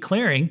God is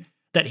declaring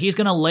that he's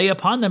going to lay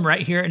upon them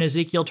right here in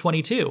Ezekiel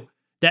 22.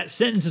 That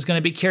sentence is going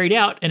to be carried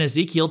out in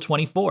Ezekiel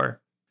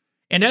 24.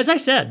 And as I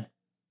said,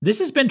 this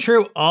has been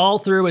true all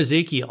through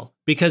Ezekiel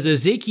because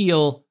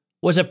Ezekiel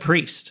was a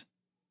priest.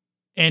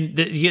 And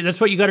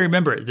that's what you got to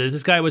remember.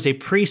 This guy was a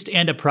priest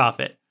and a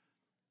prophet.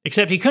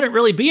 Except he couldn't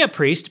really be a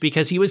priest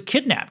because he was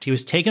kidnapped. He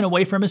was taken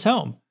away from his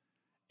home.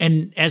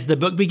 And as the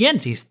book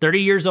begins, he's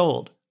 30 years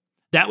old.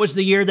 That was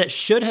the year that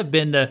should have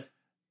been the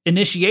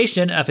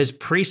initiation of his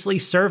priestly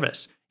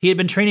service. He had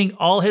been training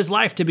all his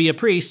life to be a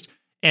priest,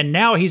 and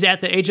now he's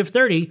at the age of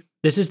 30.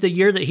 This is the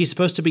year that he's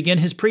supposed to begin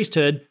his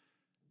priesthood,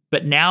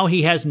 but now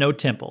he has no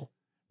temple.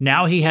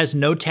 Now he has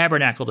no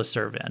tabernacle to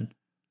serve in.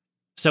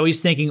 So he's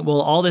thinking,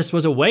 well, all this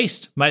was a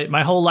waste.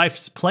 My whole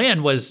life's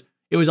plan was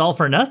all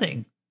for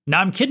nothing. Now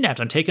I'm kidnapped.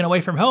 I'm taken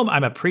away from home.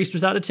 I'm a priest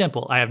without a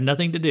temple. I have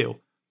nothing to do.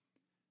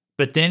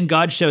 But then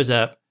God shows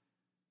up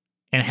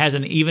and has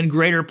an even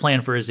greater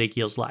plan for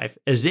Ezekiel's life.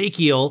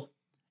 Ezekiel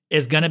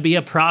is going to be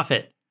a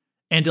prophet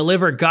and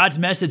deliver God's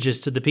messages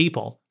to the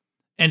people.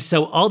 And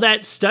so all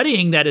that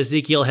studying that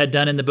Ezekiel had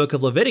done in the book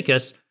of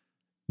Leviticus,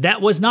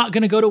 that was not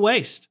going to go to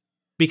waste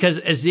because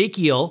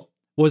Ezekiel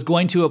was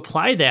going to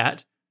apply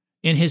that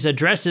in his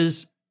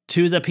addresses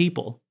to the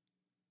people.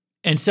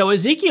 And so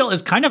Ezekiel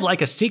is kind of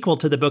like a sequel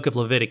to the book of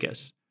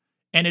Leviticus.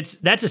 And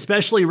that's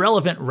especially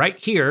relevant right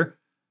here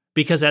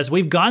because as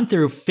we've gone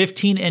through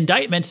 15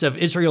 indictments of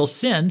Israel's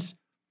sins,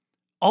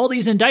 all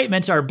these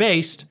indictments are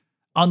based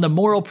on the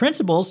moral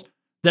principles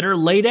that are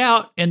laid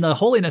out in the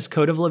holiness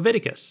code of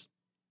Leviticus.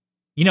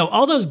 You know,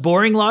 all those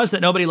boring laws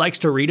that nobody likes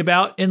to read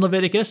about in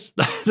Leviticus,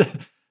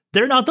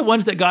 they're not the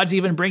ones that God's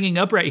even bringing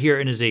up right here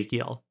in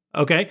Ezekiel,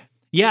 okay?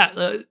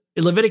 Yeah,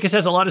 Leviticus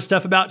has a lot of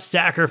stuff about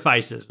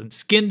sacrifices and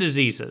skin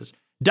diseases,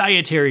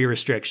 dietary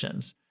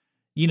restrictions.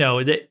 You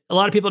know, that a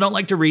lot of people don't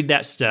like to read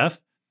that stuff.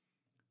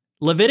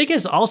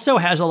 Leviticus also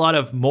has a lot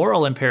of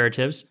moral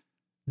imperatives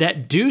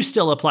that do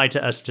still apply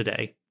to us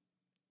today.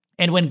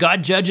 And when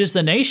God judges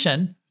the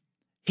nation,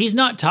 he's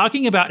not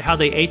talking about how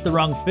they ate the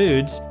wrong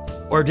foods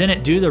or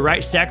didn't do the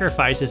right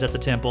sacrifices at the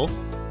temple.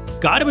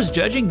 God was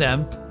judging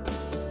them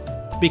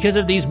because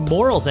of these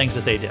moral things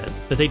that they did,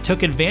 that they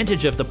took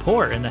advantage of the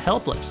poor and the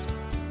helpless,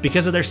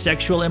 because of their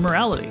sexual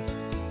immorality,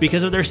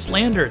 because of their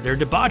slander, their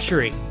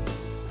debauchery,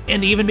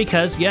 and even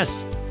because,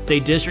 yes, they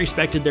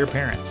disrespected their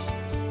parents.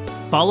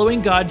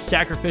 Following God's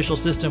sacrificial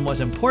system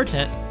was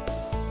important,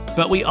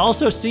 but we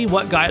also see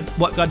what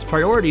God's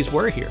priorities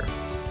were here,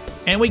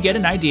 and we get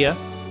an idea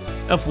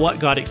of what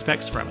God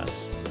expects from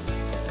us.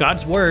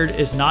 God's word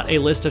is not a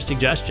list of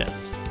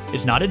suggestions.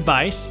 It's not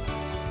advice.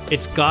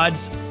 It's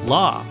God's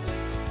law,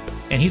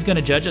 and he's going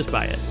to judge us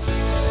by it.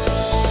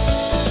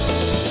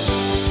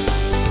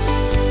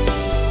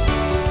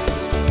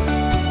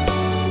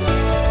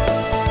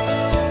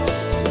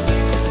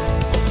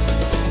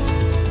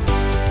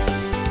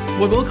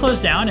 We'll close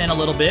down in a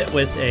little bit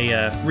with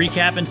a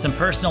recap and some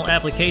personal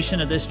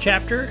application of this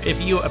chapter. If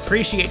you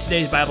appreciate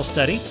today's Bible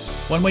study,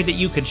 one way that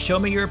you could show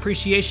me your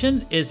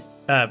appreciation is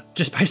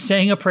just by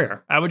saying a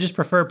prayer. I would just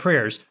prefer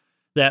prayers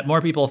that more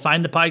people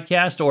find the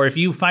podcast, or if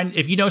you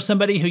know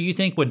somebody who you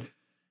think would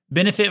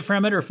benefit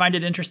from it or find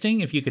it interesting,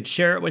 if you could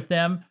share it with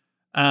them,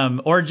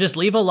 or just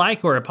leave a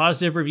like or a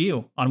positive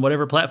review on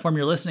whatever platform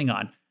you're listening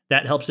on.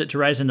 That helps it to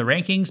rise in the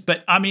rankings.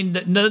 But I mean,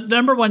 the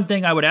number one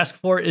thing I would ask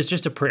for is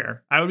just a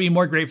prayer. I would be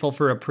more grateful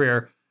for a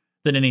prayer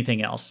than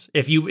anything else.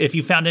 If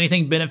you found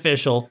anything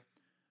beneficial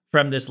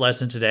from this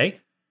lesson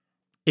today,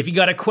 if you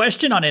got a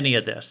question on any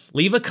of this,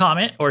 leave a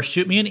comment or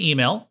shoot me an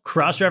email,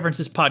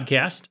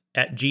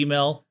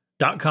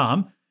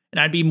 crossreferencespodcast@gmail.com, and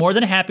I'd be more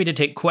than happy to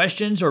take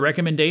questions or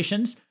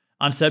recommendations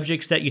on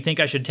subjects that you think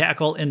I should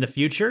tackle in the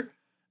future.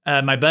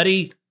 My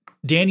buddy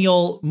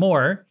Daniel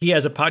Moore, he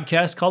has a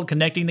podcast called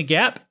Connecting the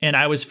Gap, and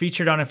I was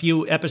featured on a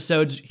few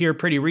episodes here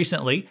pretty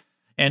recently.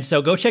 And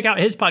so go check out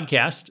his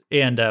podcast.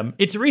 And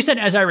it's recent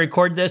as I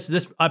record this.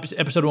 This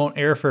episode won't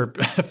air for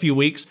a few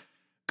weeks.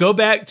 Go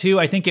back to,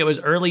 I think it was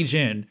early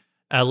June,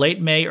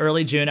 late May,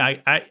 early June.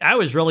 I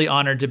was really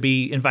honored to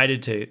be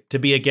invited to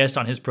be a guest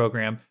on his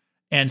program.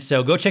 And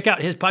so go check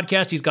out his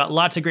podcast. He's got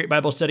lots of great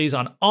Bible studies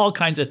on all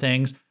kinds of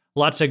things.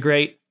 Lots of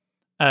great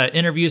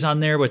interviews on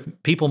there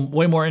with people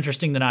way more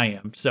interesting than I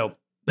am. So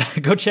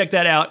go check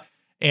that out.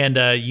 And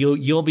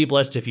you'll be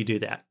blessed if you do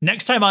that.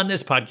 Next time on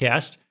this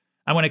podcast,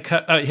 I want to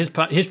cut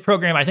his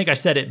program. I think I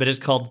said it, but it's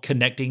called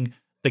Connecting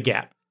the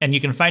Gap. And you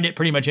can find it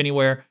pretty much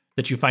anywhere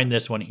that you find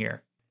this one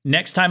here.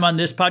 Next time on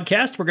this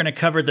podcast, we're going to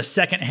cover the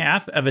second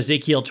half of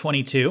Ezekiel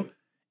 22.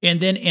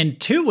 And then in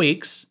 2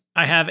 weeks,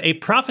 I have a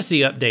prophecy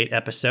update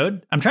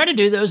episode. I'm trying to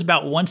do those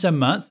about once a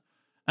month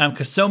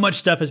because so much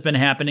stuff has been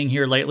happening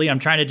here lately. I'm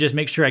trying to just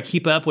make sure I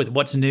keep up with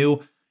what's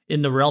new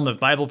in the realm of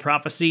Bible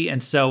prophecy.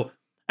 And so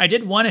I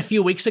did one a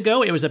few weeks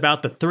ago. It was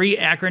about the 3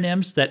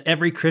 acronyms that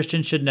every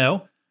Christian should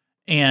know.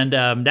 And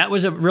that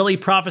was a really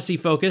prophecy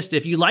focused.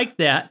 If you like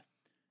that,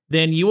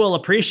 then you will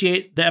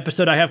appreciate the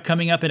episode I have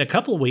coming up in a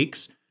couple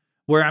weeks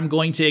where I'm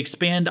going to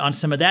expand on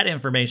some of that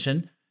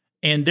information.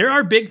 And there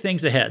are big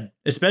things ahead,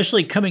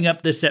 especially coming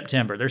up this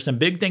September. There's some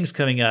big things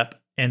coming up.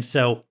 And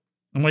so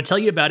I'm going to tell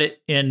you about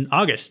it in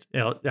August.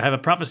 I have a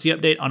prophecy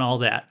update on all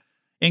that.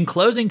 In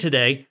closing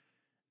today,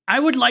 I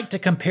would like to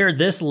compare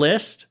this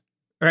list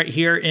right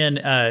here in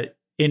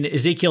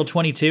Ezekiel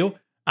 22.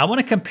 I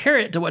want to compare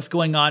it to what's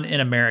going on in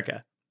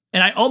America.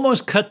 And I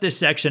almost cut this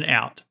section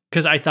out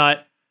because I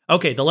thought,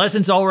 okay, the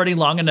lesson's already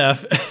long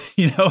enough,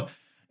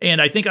 and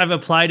I think I've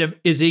applied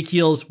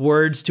Ezekiel's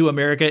words to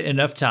America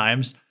enough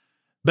times.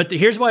 But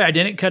here's why I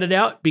didn't cut it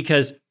out,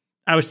 because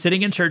I was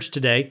sitting in church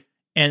today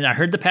and I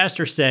heard the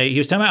pastor say, he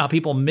was talking about how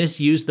people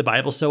misuse the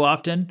Bible so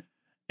often.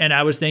 And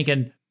I was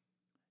thinking,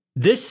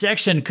 this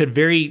section could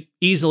very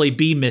easily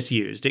be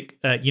misused.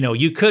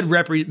 You could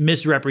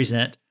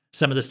misrepresent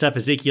some of the stuff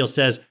Ezekiel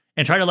says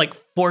and try to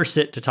force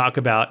it to talk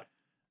about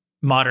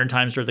modern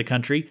times for the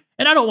country.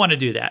 And I don't want to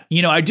do that.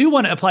 I do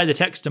want to apply the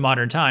text to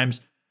modern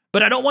times,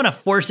 but I don't want to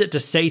force it to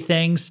say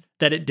things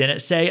that it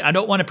didn't say. I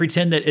don't want to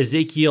pretend that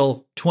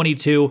Ezekiel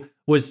 22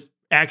 was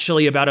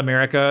actually about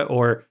America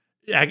or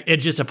it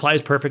just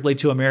applies perfectly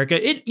to America.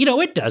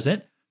 It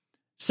doesn't.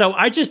 So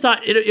I just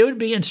thought it would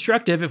be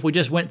instructive if we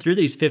just went through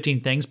these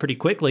 15 things pretty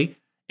quickly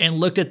and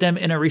looked at them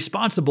in a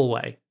responsible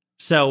way.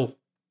 So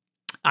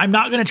I'm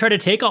not going to try to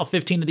take all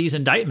 15 of these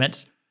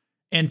indictments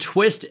and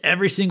twist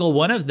every single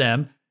one of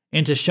them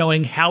into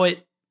showing how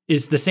it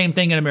is the same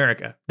thing in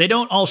America. They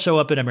don't all show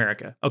up in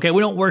America. Okay,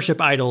 we don't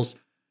worship idols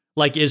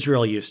like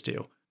Israel used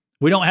to.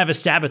 We don't have a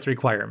Sabbath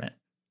requirement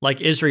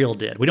like Israel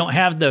did. We don't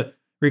have the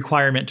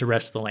requirement to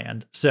rest the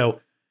land.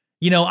 So,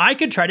 I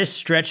could try to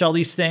stretch all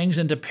these things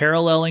into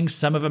paralleling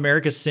some of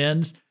America's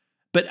sins,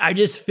 but I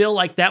just feel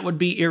like that would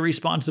be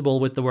irresponsible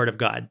with the Word of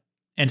God.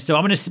 And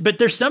so but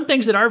there's some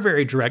things that are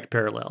very direct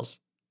parallels.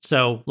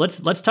 So let's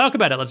talk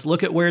about it. Let's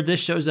look at where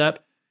this shows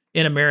up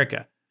in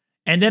America.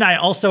 And then I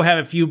also have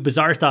a few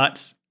bizarre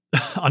thoughts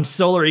on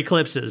solar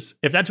eclipses.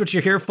 If that's what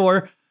you're here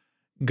for,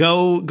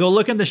 go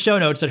look in the show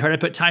notes. I try to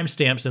put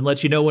timestamps and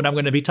let you know when I'm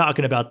going to be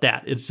talking about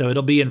that. And so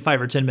it'll be in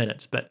 5 or 10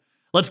 minutes, but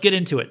let's get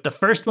into it. The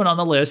first one on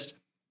the list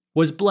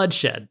was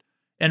bloodshed.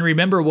 And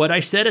remember what I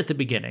said at the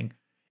beginning.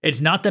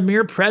 It's not the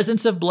mere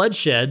presence of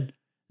bloodshed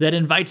that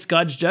invites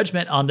God's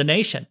judgment on the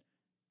nation.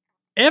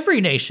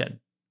 Every nation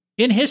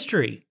in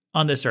history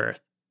on this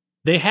earth,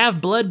 they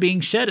have blood being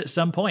shed at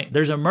some point.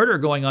 There's a murder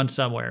going on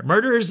somewhere.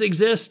 Murders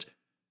exist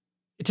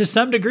to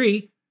some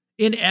degree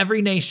in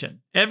every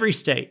nation, every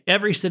state,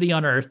 every city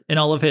on earth in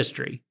all of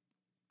history.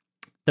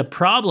 The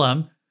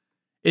problem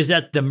is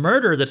that the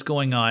murder that's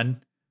going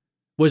on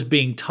was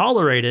being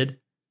tolerated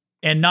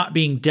and not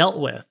being dealt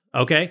with,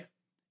 okay?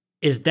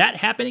 Is that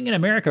happening in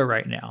America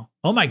right now?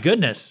 Oh my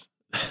goodness.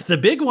 The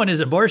big one is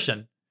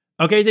abortion.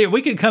 Okay,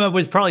 we could come up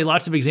with probably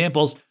lots of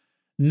examples.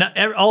 Not,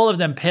 all of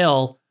them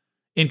pale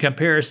in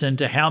comparison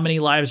to how many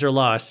lives are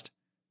lost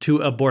to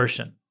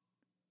abortion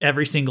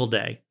every single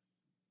day.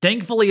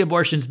 Thankfully,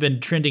 abortion's been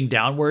trending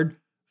downward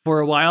for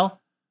a while,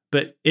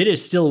 but it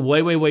is still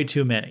way, way, way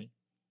too many.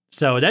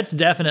 So that's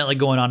definitely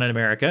going on in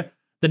America.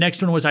 The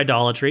next one was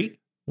idolatry,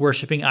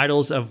 worshiping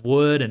idols of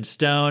wood and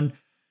stone.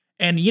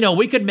 And,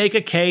 we could make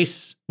a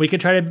case. We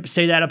could try to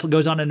say that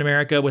goes on in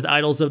America with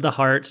idols of the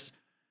hearts.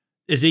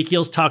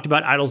 Ezekiel's talked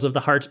about idols of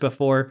the hearts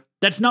before.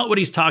 That's not what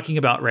he's talking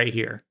about right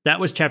here. That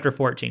was chapter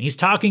 14. He's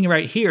talking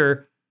right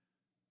here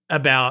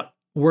about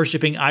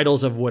worshiping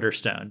idols of wood or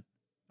stone.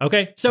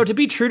 Okay, so to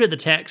be true to the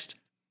text,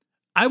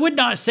 I would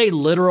not say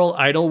literal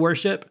idol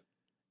worship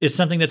is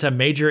something that's a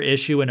major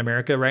issue in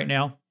America right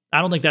now.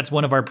 I don't think that's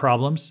one of our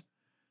problems.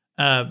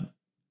 The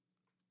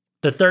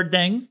third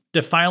thing,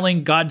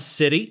 defiling God's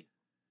city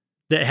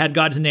that had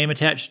God's name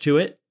attached to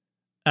it.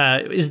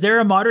 Is there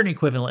a modern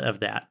equivalent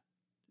of that?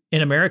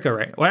 in America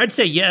right now. Well, I'd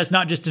say yes,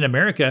 not just in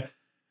America,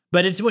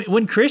 but it's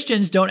when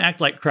Christians don't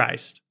act like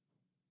Christ.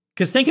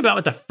 Because think about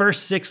what the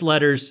first 6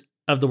 letters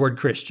of the word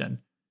Christian,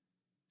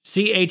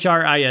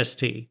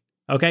 Christ.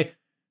 Okay,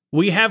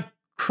 we have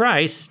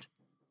Christ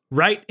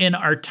right in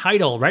our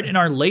title, right in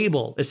our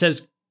label. It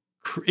says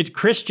it's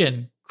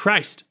Christian,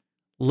 Christ.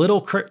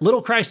 Little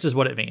Christ is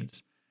what it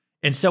means.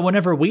 And so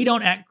whenever we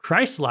don't act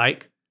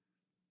Christ-like,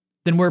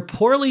 then we're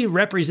poorly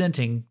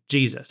representing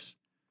Jesus.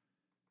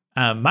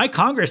 My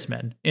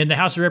congressman in the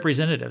House of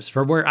Representatives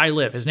for where I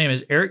live, his name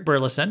is Eric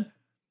Burleson,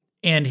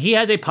 and he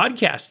has a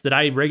podcast that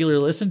I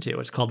regularly listen to.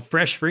 It's called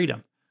Fresh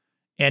Freedom.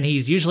 And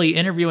he's usually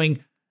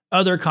interviewing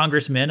other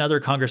congressmen, other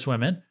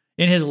congresswomen.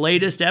 In his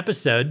latest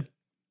episode,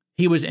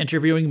 he was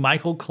interviewing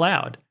Michael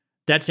Cloud.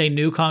 That's a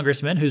new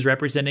congressman who's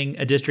representing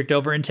a district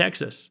over in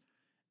Texas.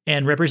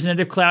 And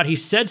Representative Cloud, he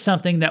said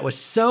something that was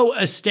so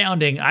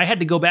astounding, I had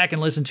to go back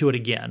and listen to it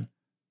again.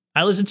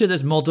 I listened to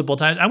this multiple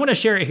times. I want to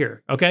share it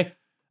here, okay?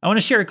 I want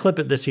to share a clip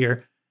of this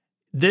here.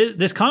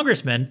 This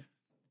congressman,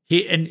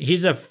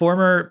 he's a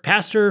former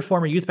pastor,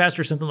 former youth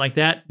pastor, something like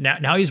that.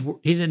 Now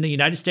he's in the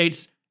United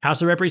States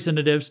House of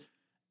Representatives,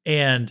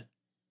 and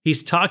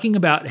he's talking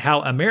about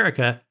how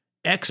America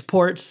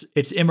exports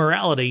its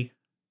immorality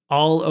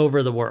all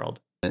over the world.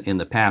 In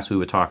the past, we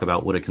would talk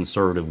about what a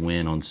conservative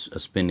win on a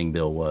spending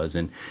bill was,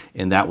 and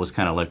that was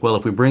kind of like, well,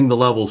 if we bring the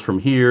levels from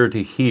here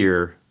to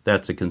here,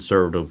 that's a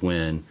conservative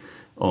win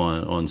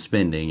on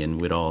spending,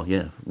 and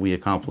we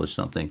accomplished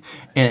something.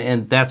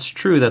 And that's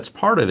true, that's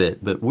part of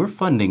it, but we're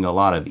funding a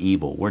lot of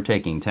evil. We're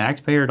taking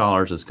taxpayer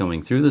dollars that's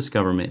coming through this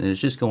government, and it's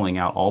just going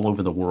out all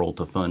over the world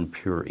to fund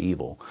pure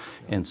evil.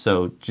 And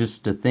so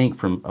just to think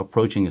from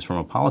approaching this from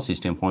a policy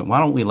standpoint, why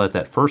don't we let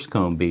that first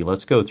cone be,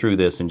 let's go through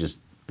this and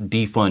just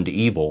defund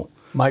evil.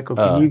 Michael,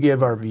 can you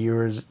give our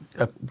viewers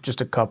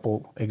just a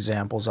couple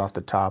examples off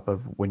the top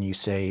of when you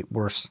say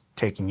we're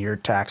taking your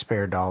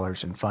taxpayer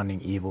dollars and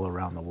funding evil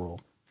around the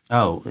world?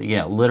 Oh,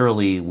 yeah.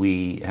 Literally,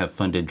 we have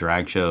funded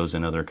drag shows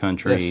in other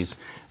countries.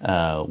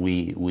 Yes.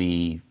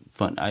 We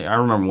fund. I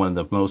remember one of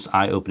the most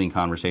eye-opening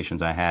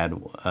conversations I had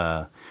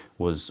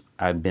was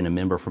I've been a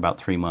member for about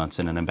 3 months,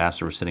 and an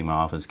ambassador was sitting in my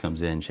office,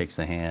 comes in, shakes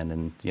the hand,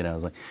 and I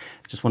was like,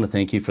 just want to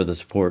thank you for the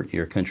support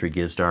your country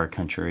gives to our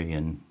country,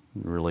 and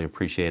really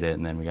appreciate it.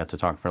 And then we got to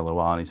talk for a little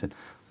while, and he said,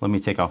 let me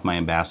take off my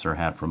ambassador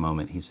hat for a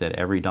moment. He said,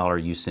 every dollar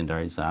you send,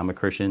 he said, I'm a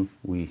Christian.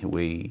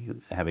 We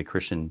have a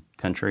Christian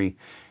country.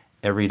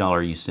 Every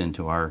dollar you send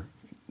to our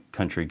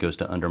country goes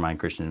to undermine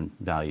Christian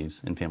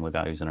values and family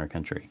values in our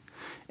country.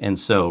 And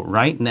so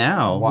right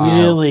now... Wow.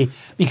 Really?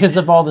 Because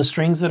of all the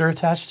strings that are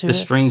attached to it? The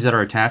strings that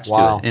are attached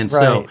wow. to it. And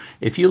so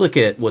if you look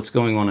at what's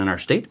going on in our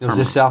State Department...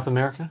 Was this South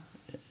America?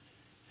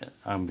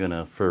 I'm going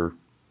to, for...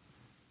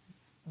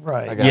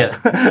 Right.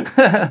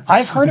 Yeah.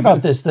 I've heard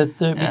about this, that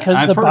because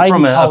I've the heard Biden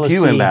from policy... a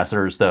few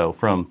ambassadors, though,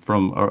 from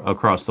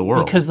across the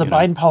world. Because the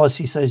Biden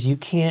policy says you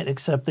can't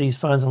accept these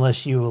funds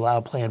unless you allow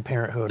Planned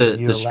Parenthood.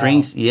 The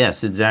strings,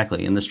 yes,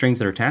 exactly, and the strings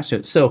that are attached to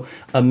it. So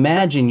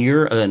imagine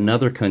you're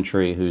another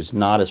country who's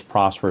not as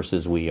prosperous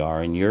as we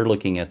are, and you're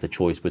looking at the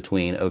choice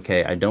between,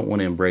 okay, I don't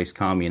want to embrace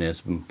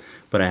communism,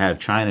 but I have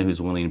China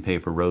who's willing to pay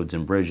for roads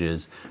and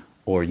bridges,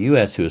 or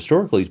U.S., who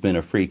historically has been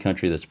a free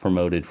country that's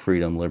promoted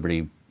freedom,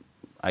 liberty,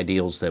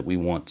 ideals that we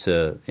want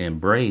to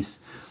embrace,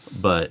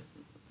 but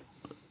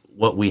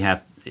what we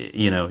have,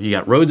 you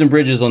got roads and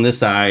bridges on this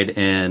side,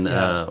 and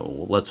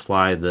let's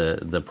fly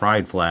the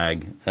pride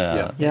flag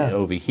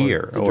over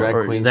here, or the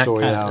drag queen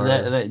story hour,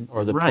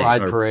 or the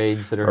pride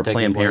parades that are taking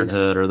Planned place.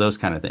 Parenthood, or those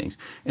kind of things.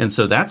 And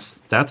so that's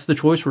the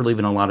choice we're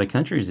leaving a lot of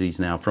countries these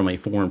now from a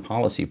foreign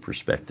policy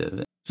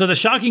perspective. So the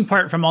shocking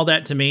part from all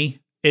that to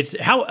me, it's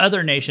how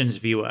other nations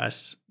view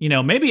us.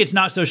 Maybe it's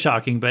not so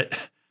shocking, but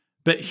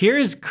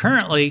here's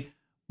currently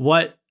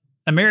what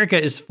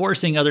America is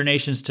forcing other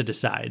nations to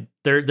decide.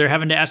 They're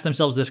having to ask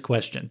themselves this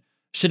question.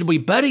 Should we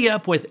buddy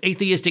up with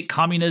atheistic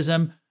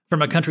communism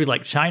from a country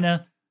like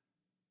China?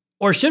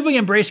 Or should we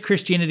embrace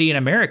Christianity in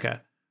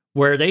America,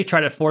 where they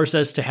try to force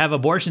us to have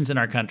abortions in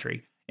our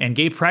country and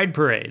gay pride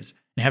parades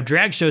and have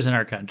drag shows in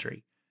our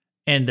country?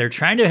 And they're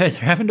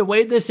having to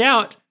weigh this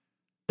out.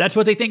 That's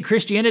what they think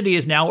Christianity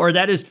is now, or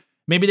that is,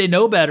 maybe they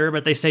know better,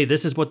 but they say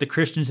this is what the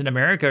Christians in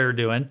America are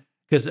doing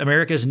because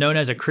America is known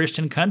as a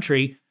Christian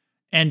country.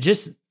 And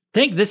just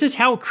think, this is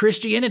how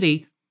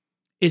Christianity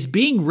is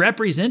being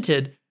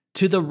represented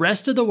to the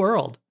rest of the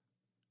world.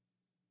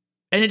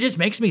 And it just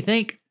makes me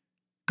think,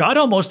 God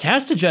almost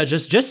has to judge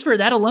us just for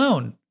that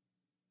alone.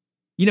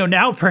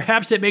 Now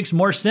perhaps it makes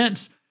more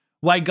sense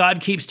why God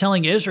keeps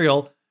telling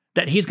Israel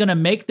that he's going to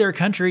make their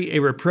country a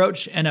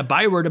reproach and a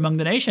byword among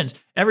the nations.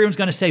 Everyone's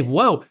going to say,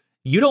 whoa,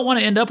 you don't want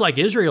to end up like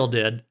Israel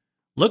did.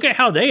 Look at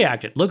how they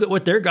acted. Look at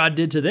what their God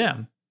did to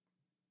them.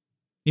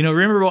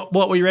 Remember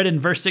what we read in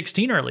verse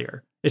 16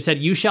 earlier. It said,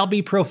 you shall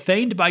be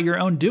profaned by your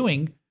own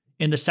doing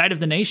in the sight of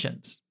the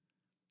nations.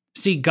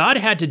 See, God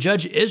had to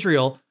judge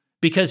Israel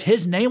because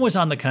his name was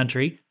on the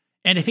country.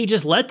 And if he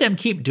just let them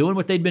keep doing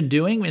what they'd been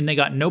doing and they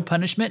got no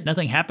punishment,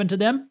 nothing happened to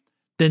them,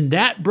 then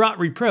that brought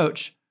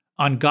reproach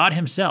on God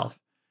himself.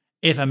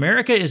 if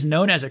America is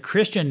known as a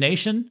Christian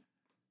nation,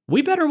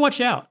 we better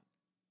watch out.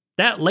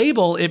 That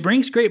label, it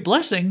brings great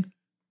blessing.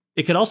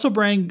 It could also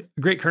bring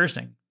great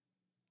cursing.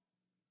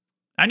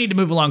 I need to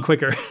move along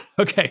quicker.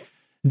 Okay.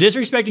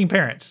 Disrespecting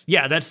parents.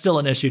 Yeah, that's still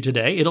an issue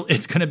today.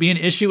 It's going to be an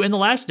issue in the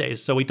last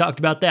days. So we talked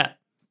about that.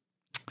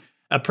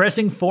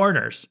 Oppressing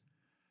foreigners.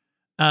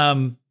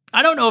 I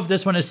don't know if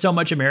this one is so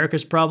much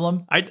America's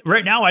problem.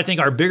 Right now, I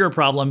think our bigger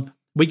problem,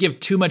 we give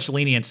too much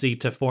leniency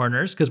to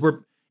foreigners because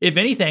if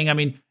anything, I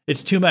mean,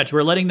 it's too much.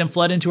 We're letting them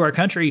flood into our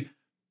country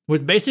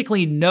with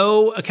basically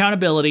no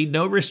accountability,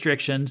 no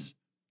restrictions.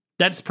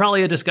 That's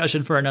probably a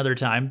discussion for another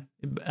time.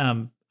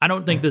 I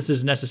don't think this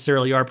is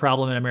necessarily our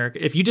problem in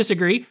America. If you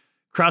disagree,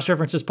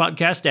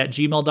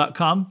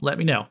 crossreferencespodcast@gmail.com. Let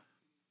me know.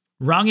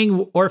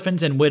 Wronging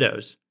orphans and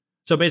widows.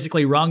 So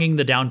basically wronging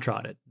the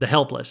downtrodden, the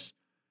helpless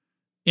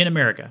in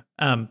America.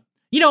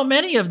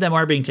 Many of them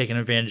are being taken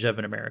advantage of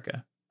in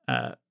America.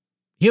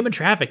 Human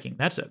trafficking.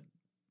 That's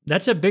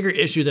a bigger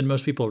issue than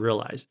most people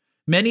realize.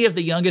 Many of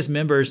the youngest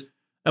members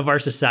of our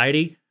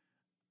society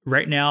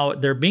right now,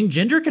 they're being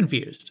gender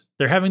confused.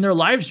 They're having their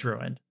lives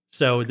ruined.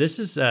 So this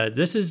is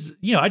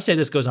I'd say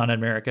this goes on in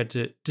America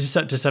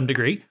to some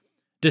degree.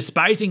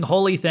 Despising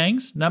holy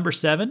things, number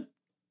 7.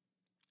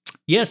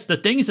 Yes, the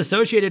things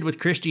associated with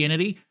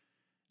Christianity,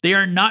 they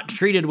are not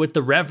treated with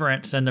the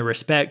reverence and the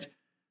respect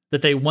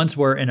that they once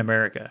were in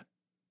America.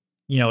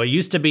 It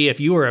used to be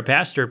if you were a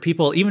pastor,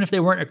 people, even if they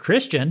weren't a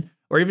Christian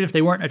or even if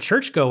they weren't a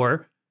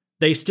churchgoer,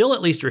 they still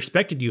at least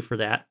respected you for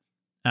that.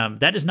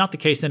 That is not the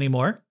case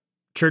anymore.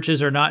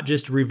 Churches are not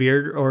just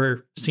revered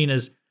or seen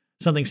as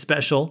something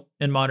special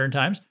in modern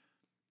times.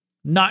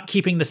 Not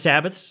keeping the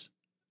Sabbaths.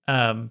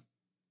 I'm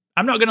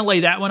not going to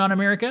lay that one on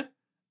America.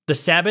 The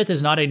Sabbath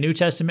is not a New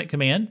Testament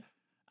command.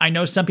 I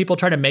know some people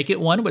try to make it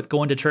one with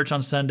going to church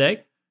on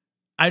Sunday.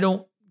 I'm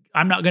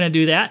not going to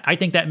do that. I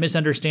think that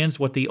misunderstands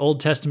what the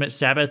Old Testament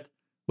Sabbath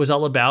was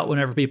all about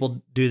whenever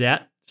people do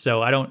that.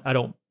 So I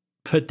don't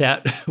put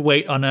that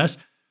weight on us.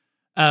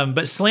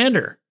 But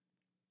slander.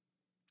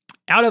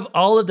 Out of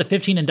all of the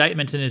 15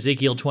 indictments in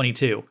Ezekiel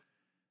 22,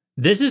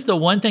 this is the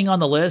one thing on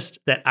the list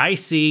that I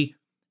see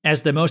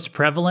as the most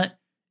prevalent,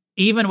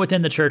 even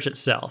within the church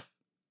itself.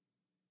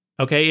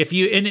 Okay, if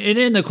you and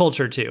in the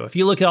culture too, if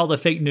you look at all the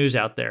fake news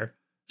out there,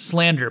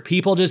 slander,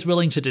 people just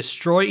willing to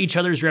destroy each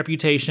other's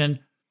reputation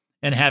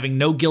and having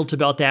no guilt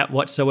about that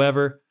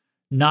whatsoever,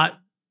 not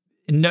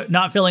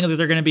feeling that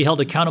they're going to be held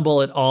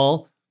accountable at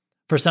all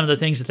for some of the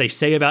things that they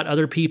say about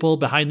other people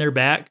behind their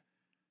back.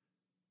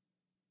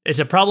 It's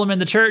a problem in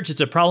the church.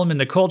 It's a problem in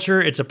the culture.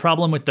 It's a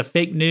problem with the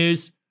fake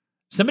news.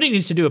 Somebody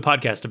needs to do a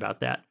podcast about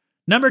that.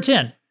 Number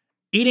 10,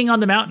 eating on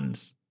the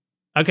mountains.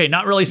 Okay,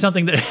 not really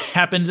something that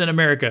happens in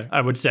America,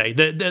 I would say.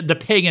 The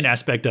pagan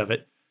aspect of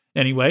it.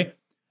 Anyway,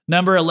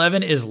 number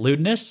 11 is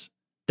lewdness.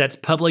 That's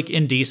public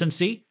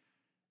indecency.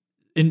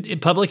 In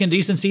public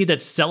indecency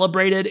that's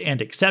celebrated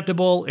and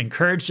acceptable,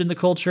 encouraged in the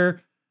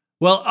culture.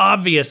 Well,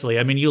 obviously,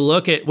 I mean,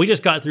 we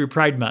just got through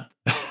Pride Month.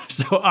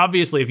 So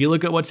obviously, if you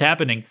look at what's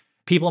happening,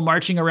 people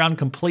marching around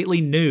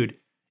completely nude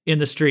in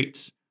the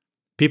streets.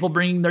 People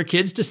bringing their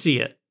kids to see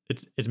it.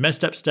 It's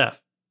messed up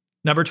stuff.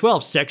 Number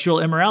 12, sexual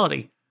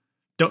immorality.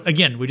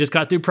 Again, we just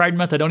got through Pride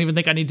Month. I don't even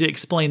think I need to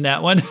explain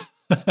that one.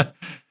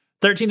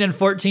 13 and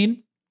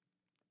 14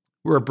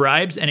 were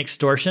bribes and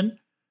extortion,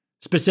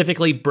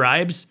 specifically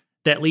bribes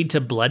that lead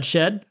to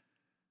bloodshed.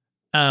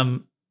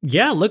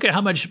 Look at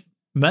how much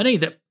money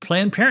that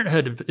Planned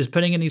Parenthood is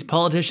putting in these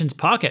politicians'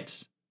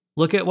 pockets.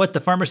 Look at what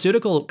the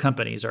pharmaceutical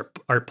companies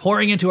are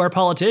pouring into our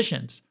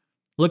politicians.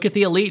 Look at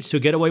the elites who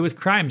get away with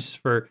crimes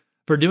for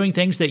doing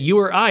things that you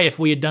or I, if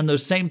we had done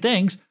those same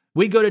things,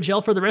 we'd go to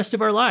jail for the rest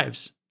of our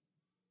lives.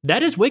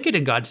 That is wicked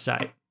in God's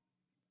sight.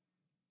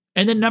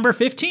 And then number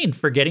 15,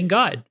 forgetting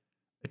God.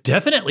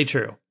 Definitely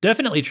true.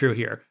 Definitely true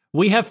here.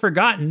 We have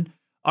forgotten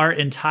our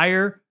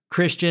entire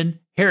Christian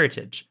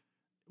heritage.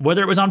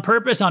 Whether it was on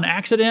purpose, on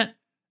accident,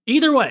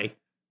 either way,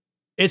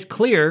 it's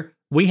clear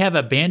we have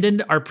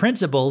abandoned our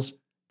principles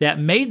that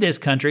made this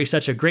country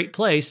such a great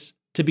place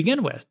to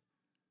begin with.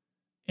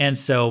 And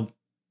so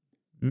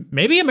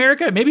maybe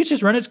it's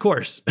just run its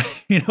course.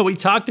 We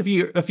talked a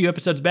few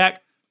episodes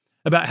back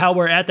about how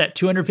we're at that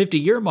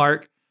 250-year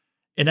mark,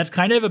 and that's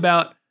kind of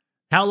about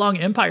how long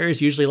empires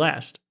usually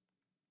last.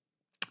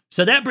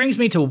 So that brings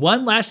me to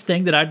one last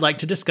thing that I'd like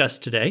to discuss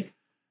today.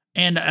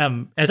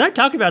 And as I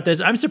talk about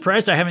this, I'm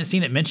surprised I haven't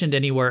seen it mentioned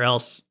anywhere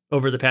else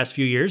over the past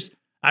few years.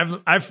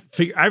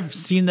 I've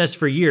seen this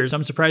for years.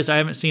 I'm surprised I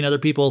haven't seen other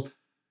people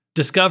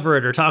discover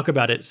it or talk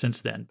about it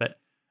since then. But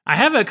I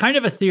have a kind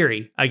of a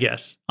theory, I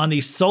guess, on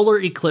these solar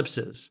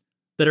eclipses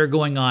that are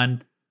going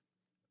on.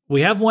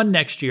 We have one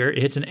next year.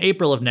 It hits in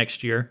April of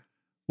next year.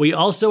 We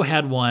also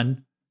had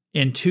one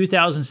in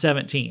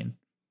 2017.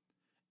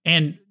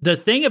 And the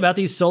thing about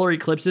these solar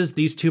eclipses,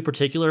 these two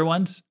particular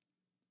ones,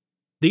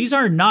 these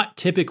are not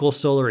typical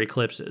solar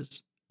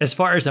eclipses as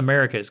far as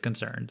America is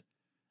concerned.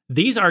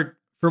 These are,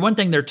 for one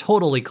thing, they're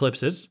total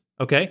eclipses,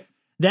 okay?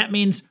 That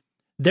means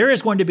there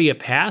is going to be a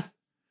path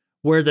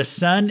where the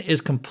sun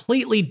is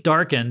completely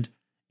darkened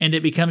and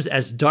it becomes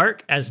as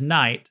dark as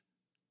night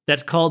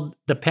that's called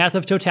the path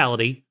of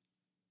totality.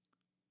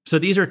 So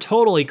these are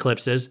total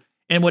eclipses.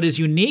 And what is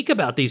unique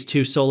about these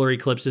two solar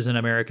eclipses in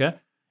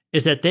America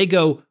is that they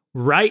go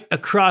right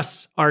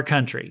across our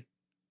country.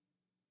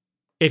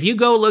 If you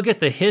go look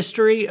at the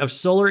history of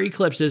solar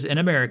eclipses in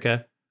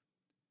America,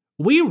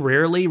 we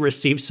rarely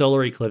receive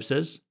solar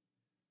eclipses.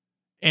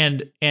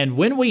 And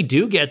when we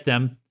do get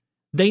them,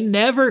 they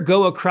never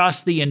go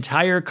across the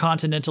entire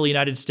continental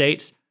United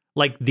States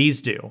like these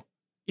do.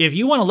 If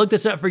you want to look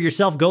this up for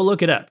yourself, go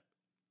look it up.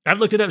 I've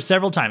looked it up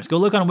several times. Go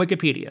look on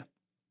Wikipedia.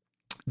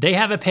 They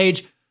have a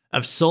page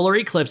of solar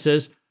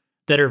eclipses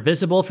that are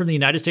visible from the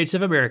United States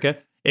of America.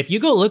 If you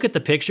go look at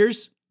the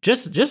pictures,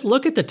 just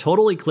look at the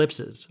total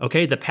eclipses,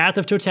 okay? The path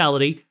of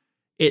totality,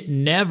 it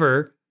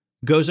never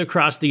goes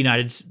across the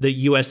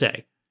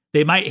USA.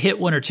 They might hit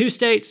one or two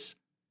states.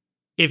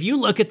 If you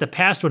look at the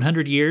past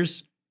 100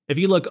 years, if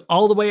you look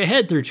all the way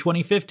ahead through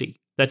 2050,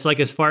 that's like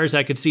as far as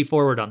I could see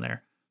forward on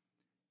there,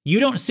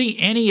 you don't see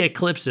any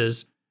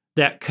eclipses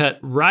that cut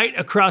right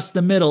across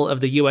the middle of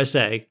the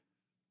USA,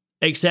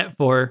 except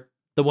for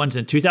the ones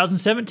in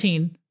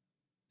 2017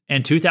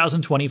 and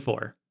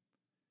 2024.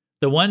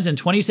 The ones in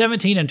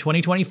 2017 and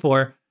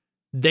 2024,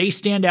 they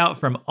stand out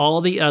from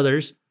all the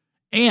others,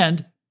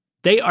 and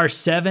they are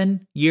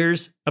 7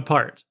 years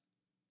apart,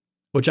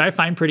 which I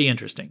find pretty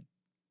interesting.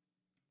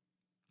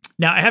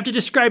 Now, I have to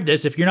describe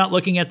this. If you're not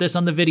looking at this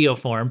on the video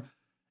form,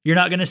 you're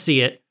not going to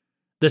see it.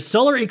 The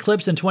solar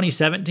eclipse in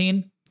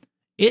 2017,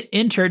 it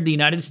entered the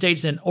United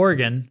States in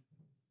Oregon,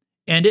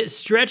 and it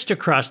stretched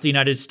across the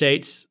United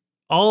States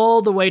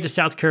all the way to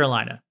South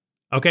Carolina.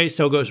 Okay,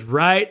 so it goes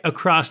right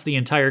across the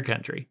entire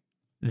country.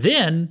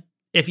 Then,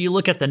 if you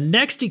look at the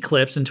next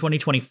eclipse in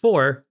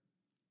 2024,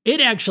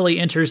 it actually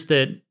enters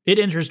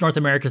North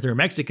America through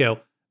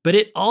Mexico, but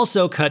it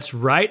also cuts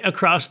right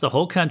across the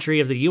whole country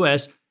of the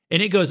US,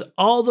 and it goes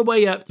all the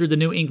way up through the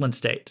New England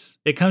states.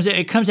 It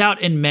comes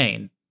out in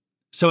Maine,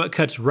 so it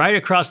cuts right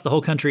across the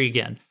whole country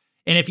again.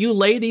 And if you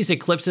lay these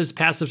eclipses,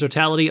 paths of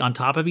totality, on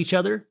top of each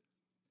other,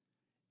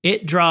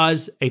 it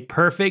draws a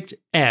perfect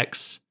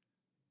X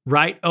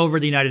right over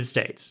the United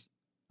States.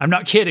 I'm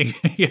not kidding.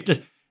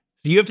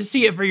 You have to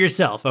see it for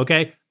yourself,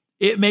 okay?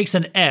 It makes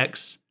an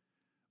X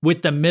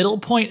with the middle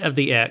point of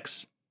the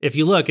X. If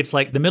you look, it's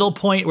like the middle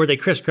point where they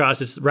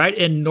crisscross. It's right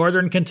in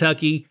northern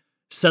Kentucky,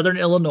 southern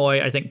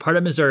Illinois, I think part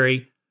of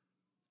Missouri.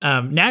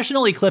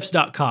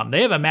 NationalEclipse.com,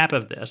 they have a map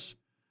of this.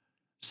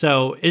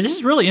 So this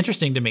is really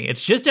interesting to me.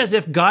 It's just as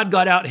if God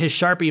got out his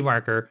Sharpie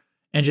marker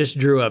and just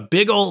drew a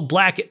big old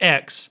black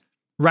X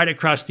right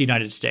across the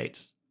United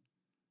States.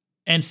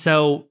 And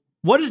so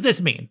what does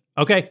this mean?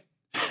 Okay,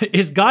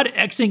 is God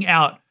Xing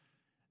out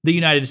the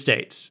United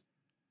States?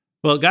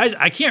 Well, guys,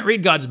 I can't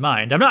read God's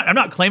mind. I'm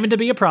not claiming to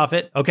be a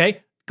prophet,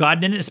 okay?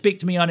 God didn't speak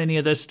to me on any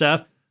of this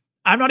stuff.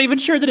 I'm not even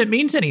sure that it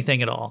means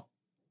anything at all.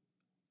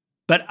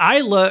 But I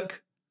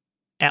look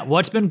at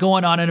what's been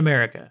going on in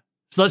America.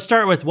 So let's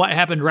start with what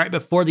happened right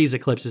before these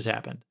eclipses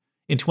happened.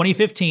 In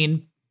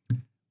 2015,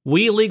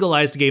 we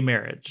legalized gay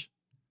marriage.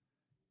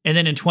 And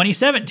then in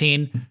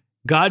 2017,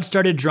 God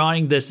started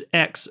drawing this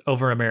X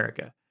over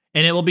America.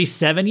 And it will be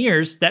 7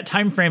 years. That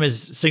time frame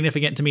is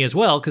significant to me as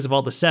well because of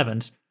all the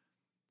sevens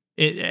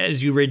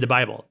as you read the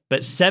Bible.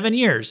 But 7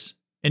 years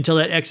until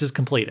that X is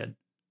completed.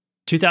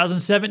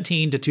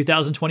 2017 to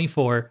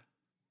 2024.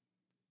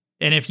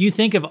 And if you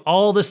think of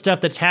all the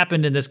stuff that's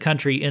happened in this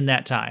country in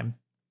that time,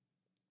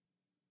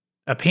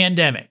 a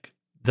pandemic,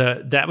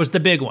 that was the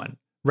big one,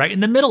 right in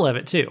the middle of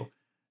it too.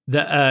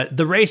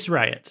 The race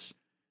riots,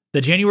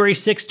 the January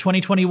 6,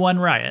 2021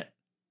 riot,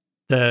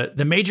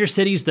 the major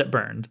cities that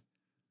burned,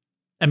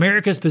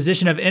 America's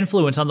position of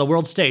influence on the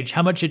world stage,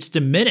 how much it's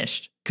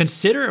diminished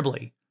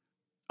considerably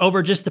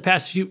over just the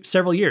past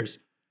several years,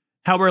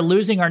 how we're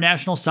losing our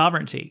national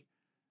sovereignty.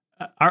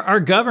 Our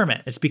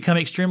government, it's become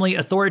extremely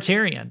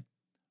authoritarian,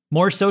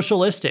 more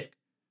socialistic.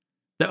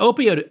 The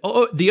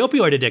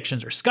opioid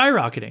addictions are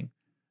skyrocketing.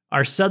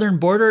 Our southern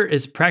border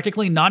is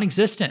practically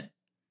non-existent.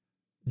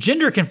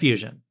 Gender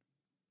confusion.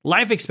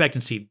 Life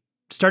expectancy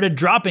started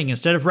dropping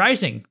instead of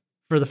rising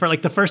for the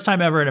first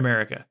time ever in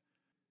America.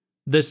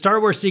 The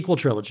Star Wars sequel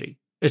trilogy,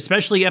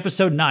 especially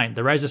Episode 9,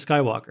 The Rise of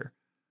Skywalker.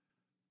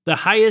 The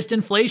highest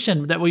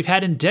inflation that we've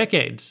had in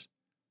decades.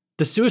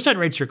 The suicide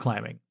rates are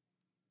climbing.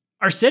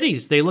 Our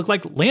cities, they look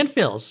like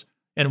landfills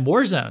and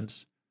war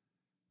zones.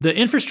 The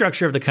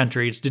infrastructure of the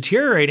country, it's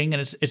deteriorating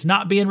and it's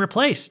not being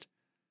replaced.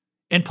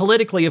 And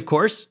politically, of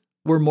course,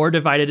 we're more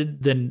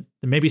divided than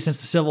maybe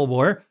since the Civil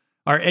War.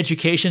 Our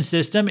education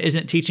system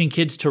isn't teaching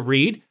kids to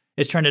read.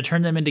 It's trying to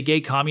turn them into gay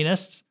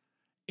communists.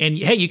 And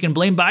hey, you can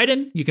blame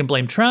Biden. You can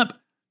blame Trump.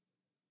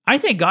 I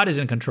think God is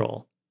in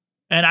control.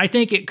 And I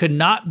think it could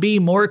not be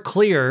more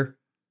clear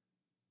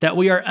that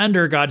we are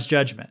under God's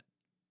judgment.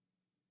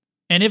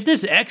 And if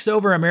this X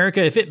over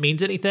America, if it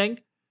means anything,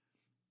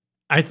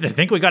 I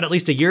think we got at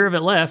least a year of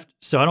it left.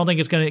 So I don't think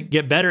it's going to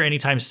get better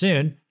anytime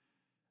soon.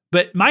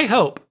 But my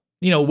hope,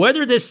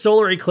 whether this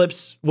solar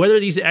eclipse, whether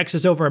these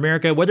X's over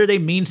America, whether they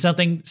mean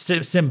something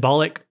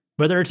symbolic,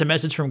 whether it's a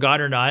message from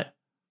God or not,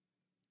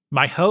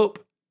 my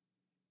hope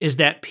is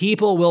that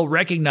people will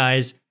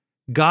recognize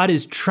God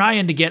is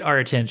trying to get our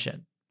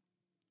attention.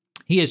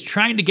 He is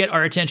trying to get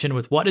our attention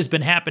with what has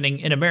been happening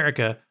in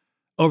America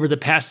over the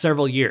past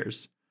several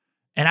years.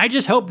 And I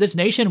just hope this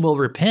nation will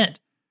repent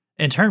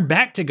and turn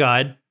back to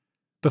God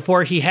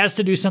before he has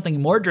to do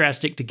something more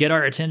drastic to get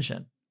our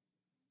attention.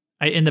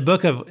 In the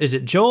book of, is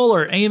it Joel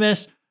or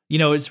Amos?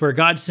 It's where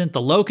God sent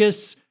the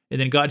locusts,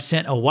 and then God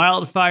sent a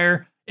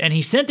wildfire, and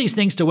he sent these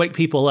things to wake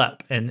people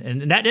up,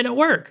 and that didn't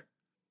work.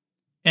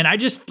 And I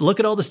just look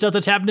at all the stuff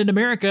that's happened in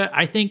America.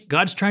 I think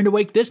God's trying to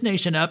wake this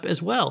nation up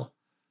as well.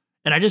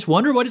 And I just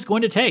wonder what it's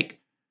going to take.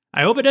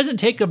 I hope it doesn't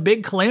take a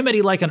big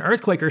calamity like an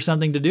earthquake or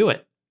something to do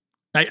it.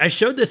 I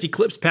showed this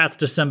eclipse path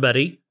to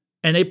somebody,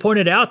 and they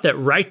pointed out that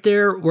right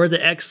there where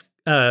the X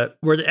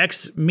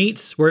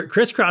meets, where it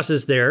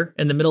crisscrosses there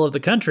in the middle of the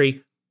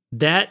country,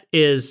 that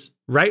is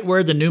right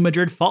where the New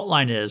Madrid fault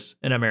line is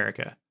in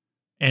America.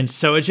 And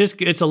so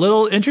it's a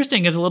little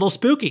interesting. It's a little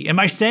spooky. Am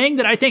I saying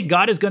that I think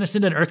God is going to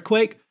send an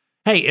earthquake?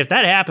 Hey, if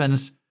that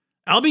happens,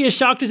 I'll be as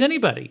shocked as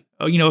anybody.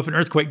 If an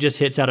earthquake just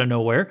hits out of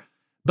nowhere.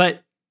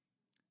 But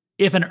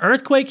if an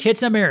earthquake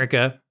hits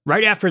America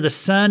right after the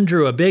sun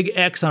drew a big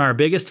X on our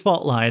biggest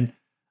fault line,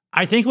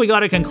 I think we got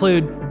to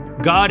conclude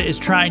God is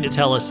trying to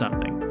tell us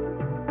something.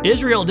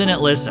 Israel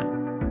didn't listen,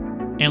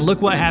 and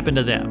look what happened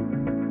to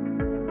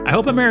them. I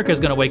hope America is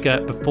going to wake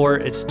up before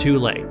it's too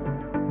late.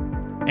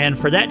 And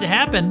for that to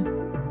happen,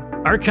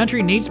 our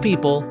country needs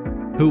people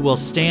who will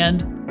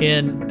stand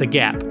in the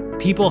gap,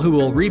 people who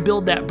will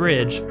rebuild that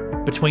bridge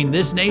between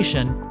this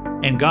nation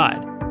and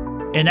God.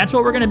 And that's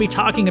what we're going to be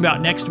talking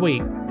about next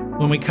week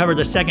when we cover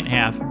the second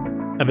half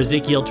of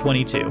Ezekiel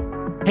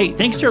 22. Hey,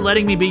 thanks for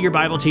letting me be your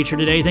Bible teacher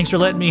today. Thanks for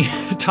letting me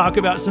talk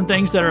about some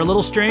things that are a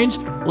little strange,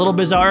 a little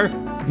bizarre.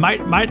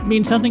 Might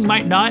mean something,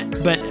 might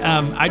not, but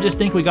I just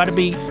think we got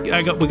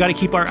to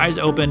keep our eyes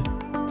open.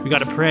 We got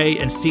to pray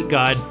and seek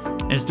God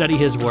and study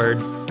His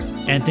Word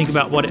and think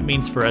about what it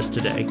means for us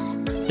today.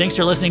 Thanks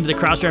for listening to the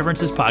Cross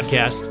References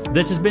podcast.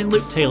 This has been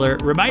Luke Taylor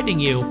reminding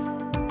you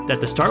that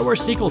the Star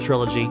Wars sequel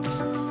trilogy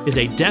is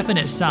a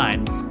definite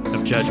sign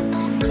of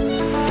judgment.